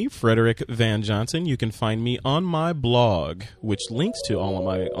for me, Frederick Van Johnson, you can find me on my blog, which links to all of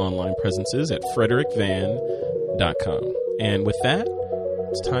my online presences at frederickvan.com. And with that,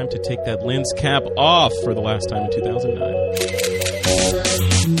 it's time to take that lens cap off for the last time in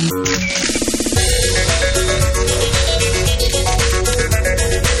 2009.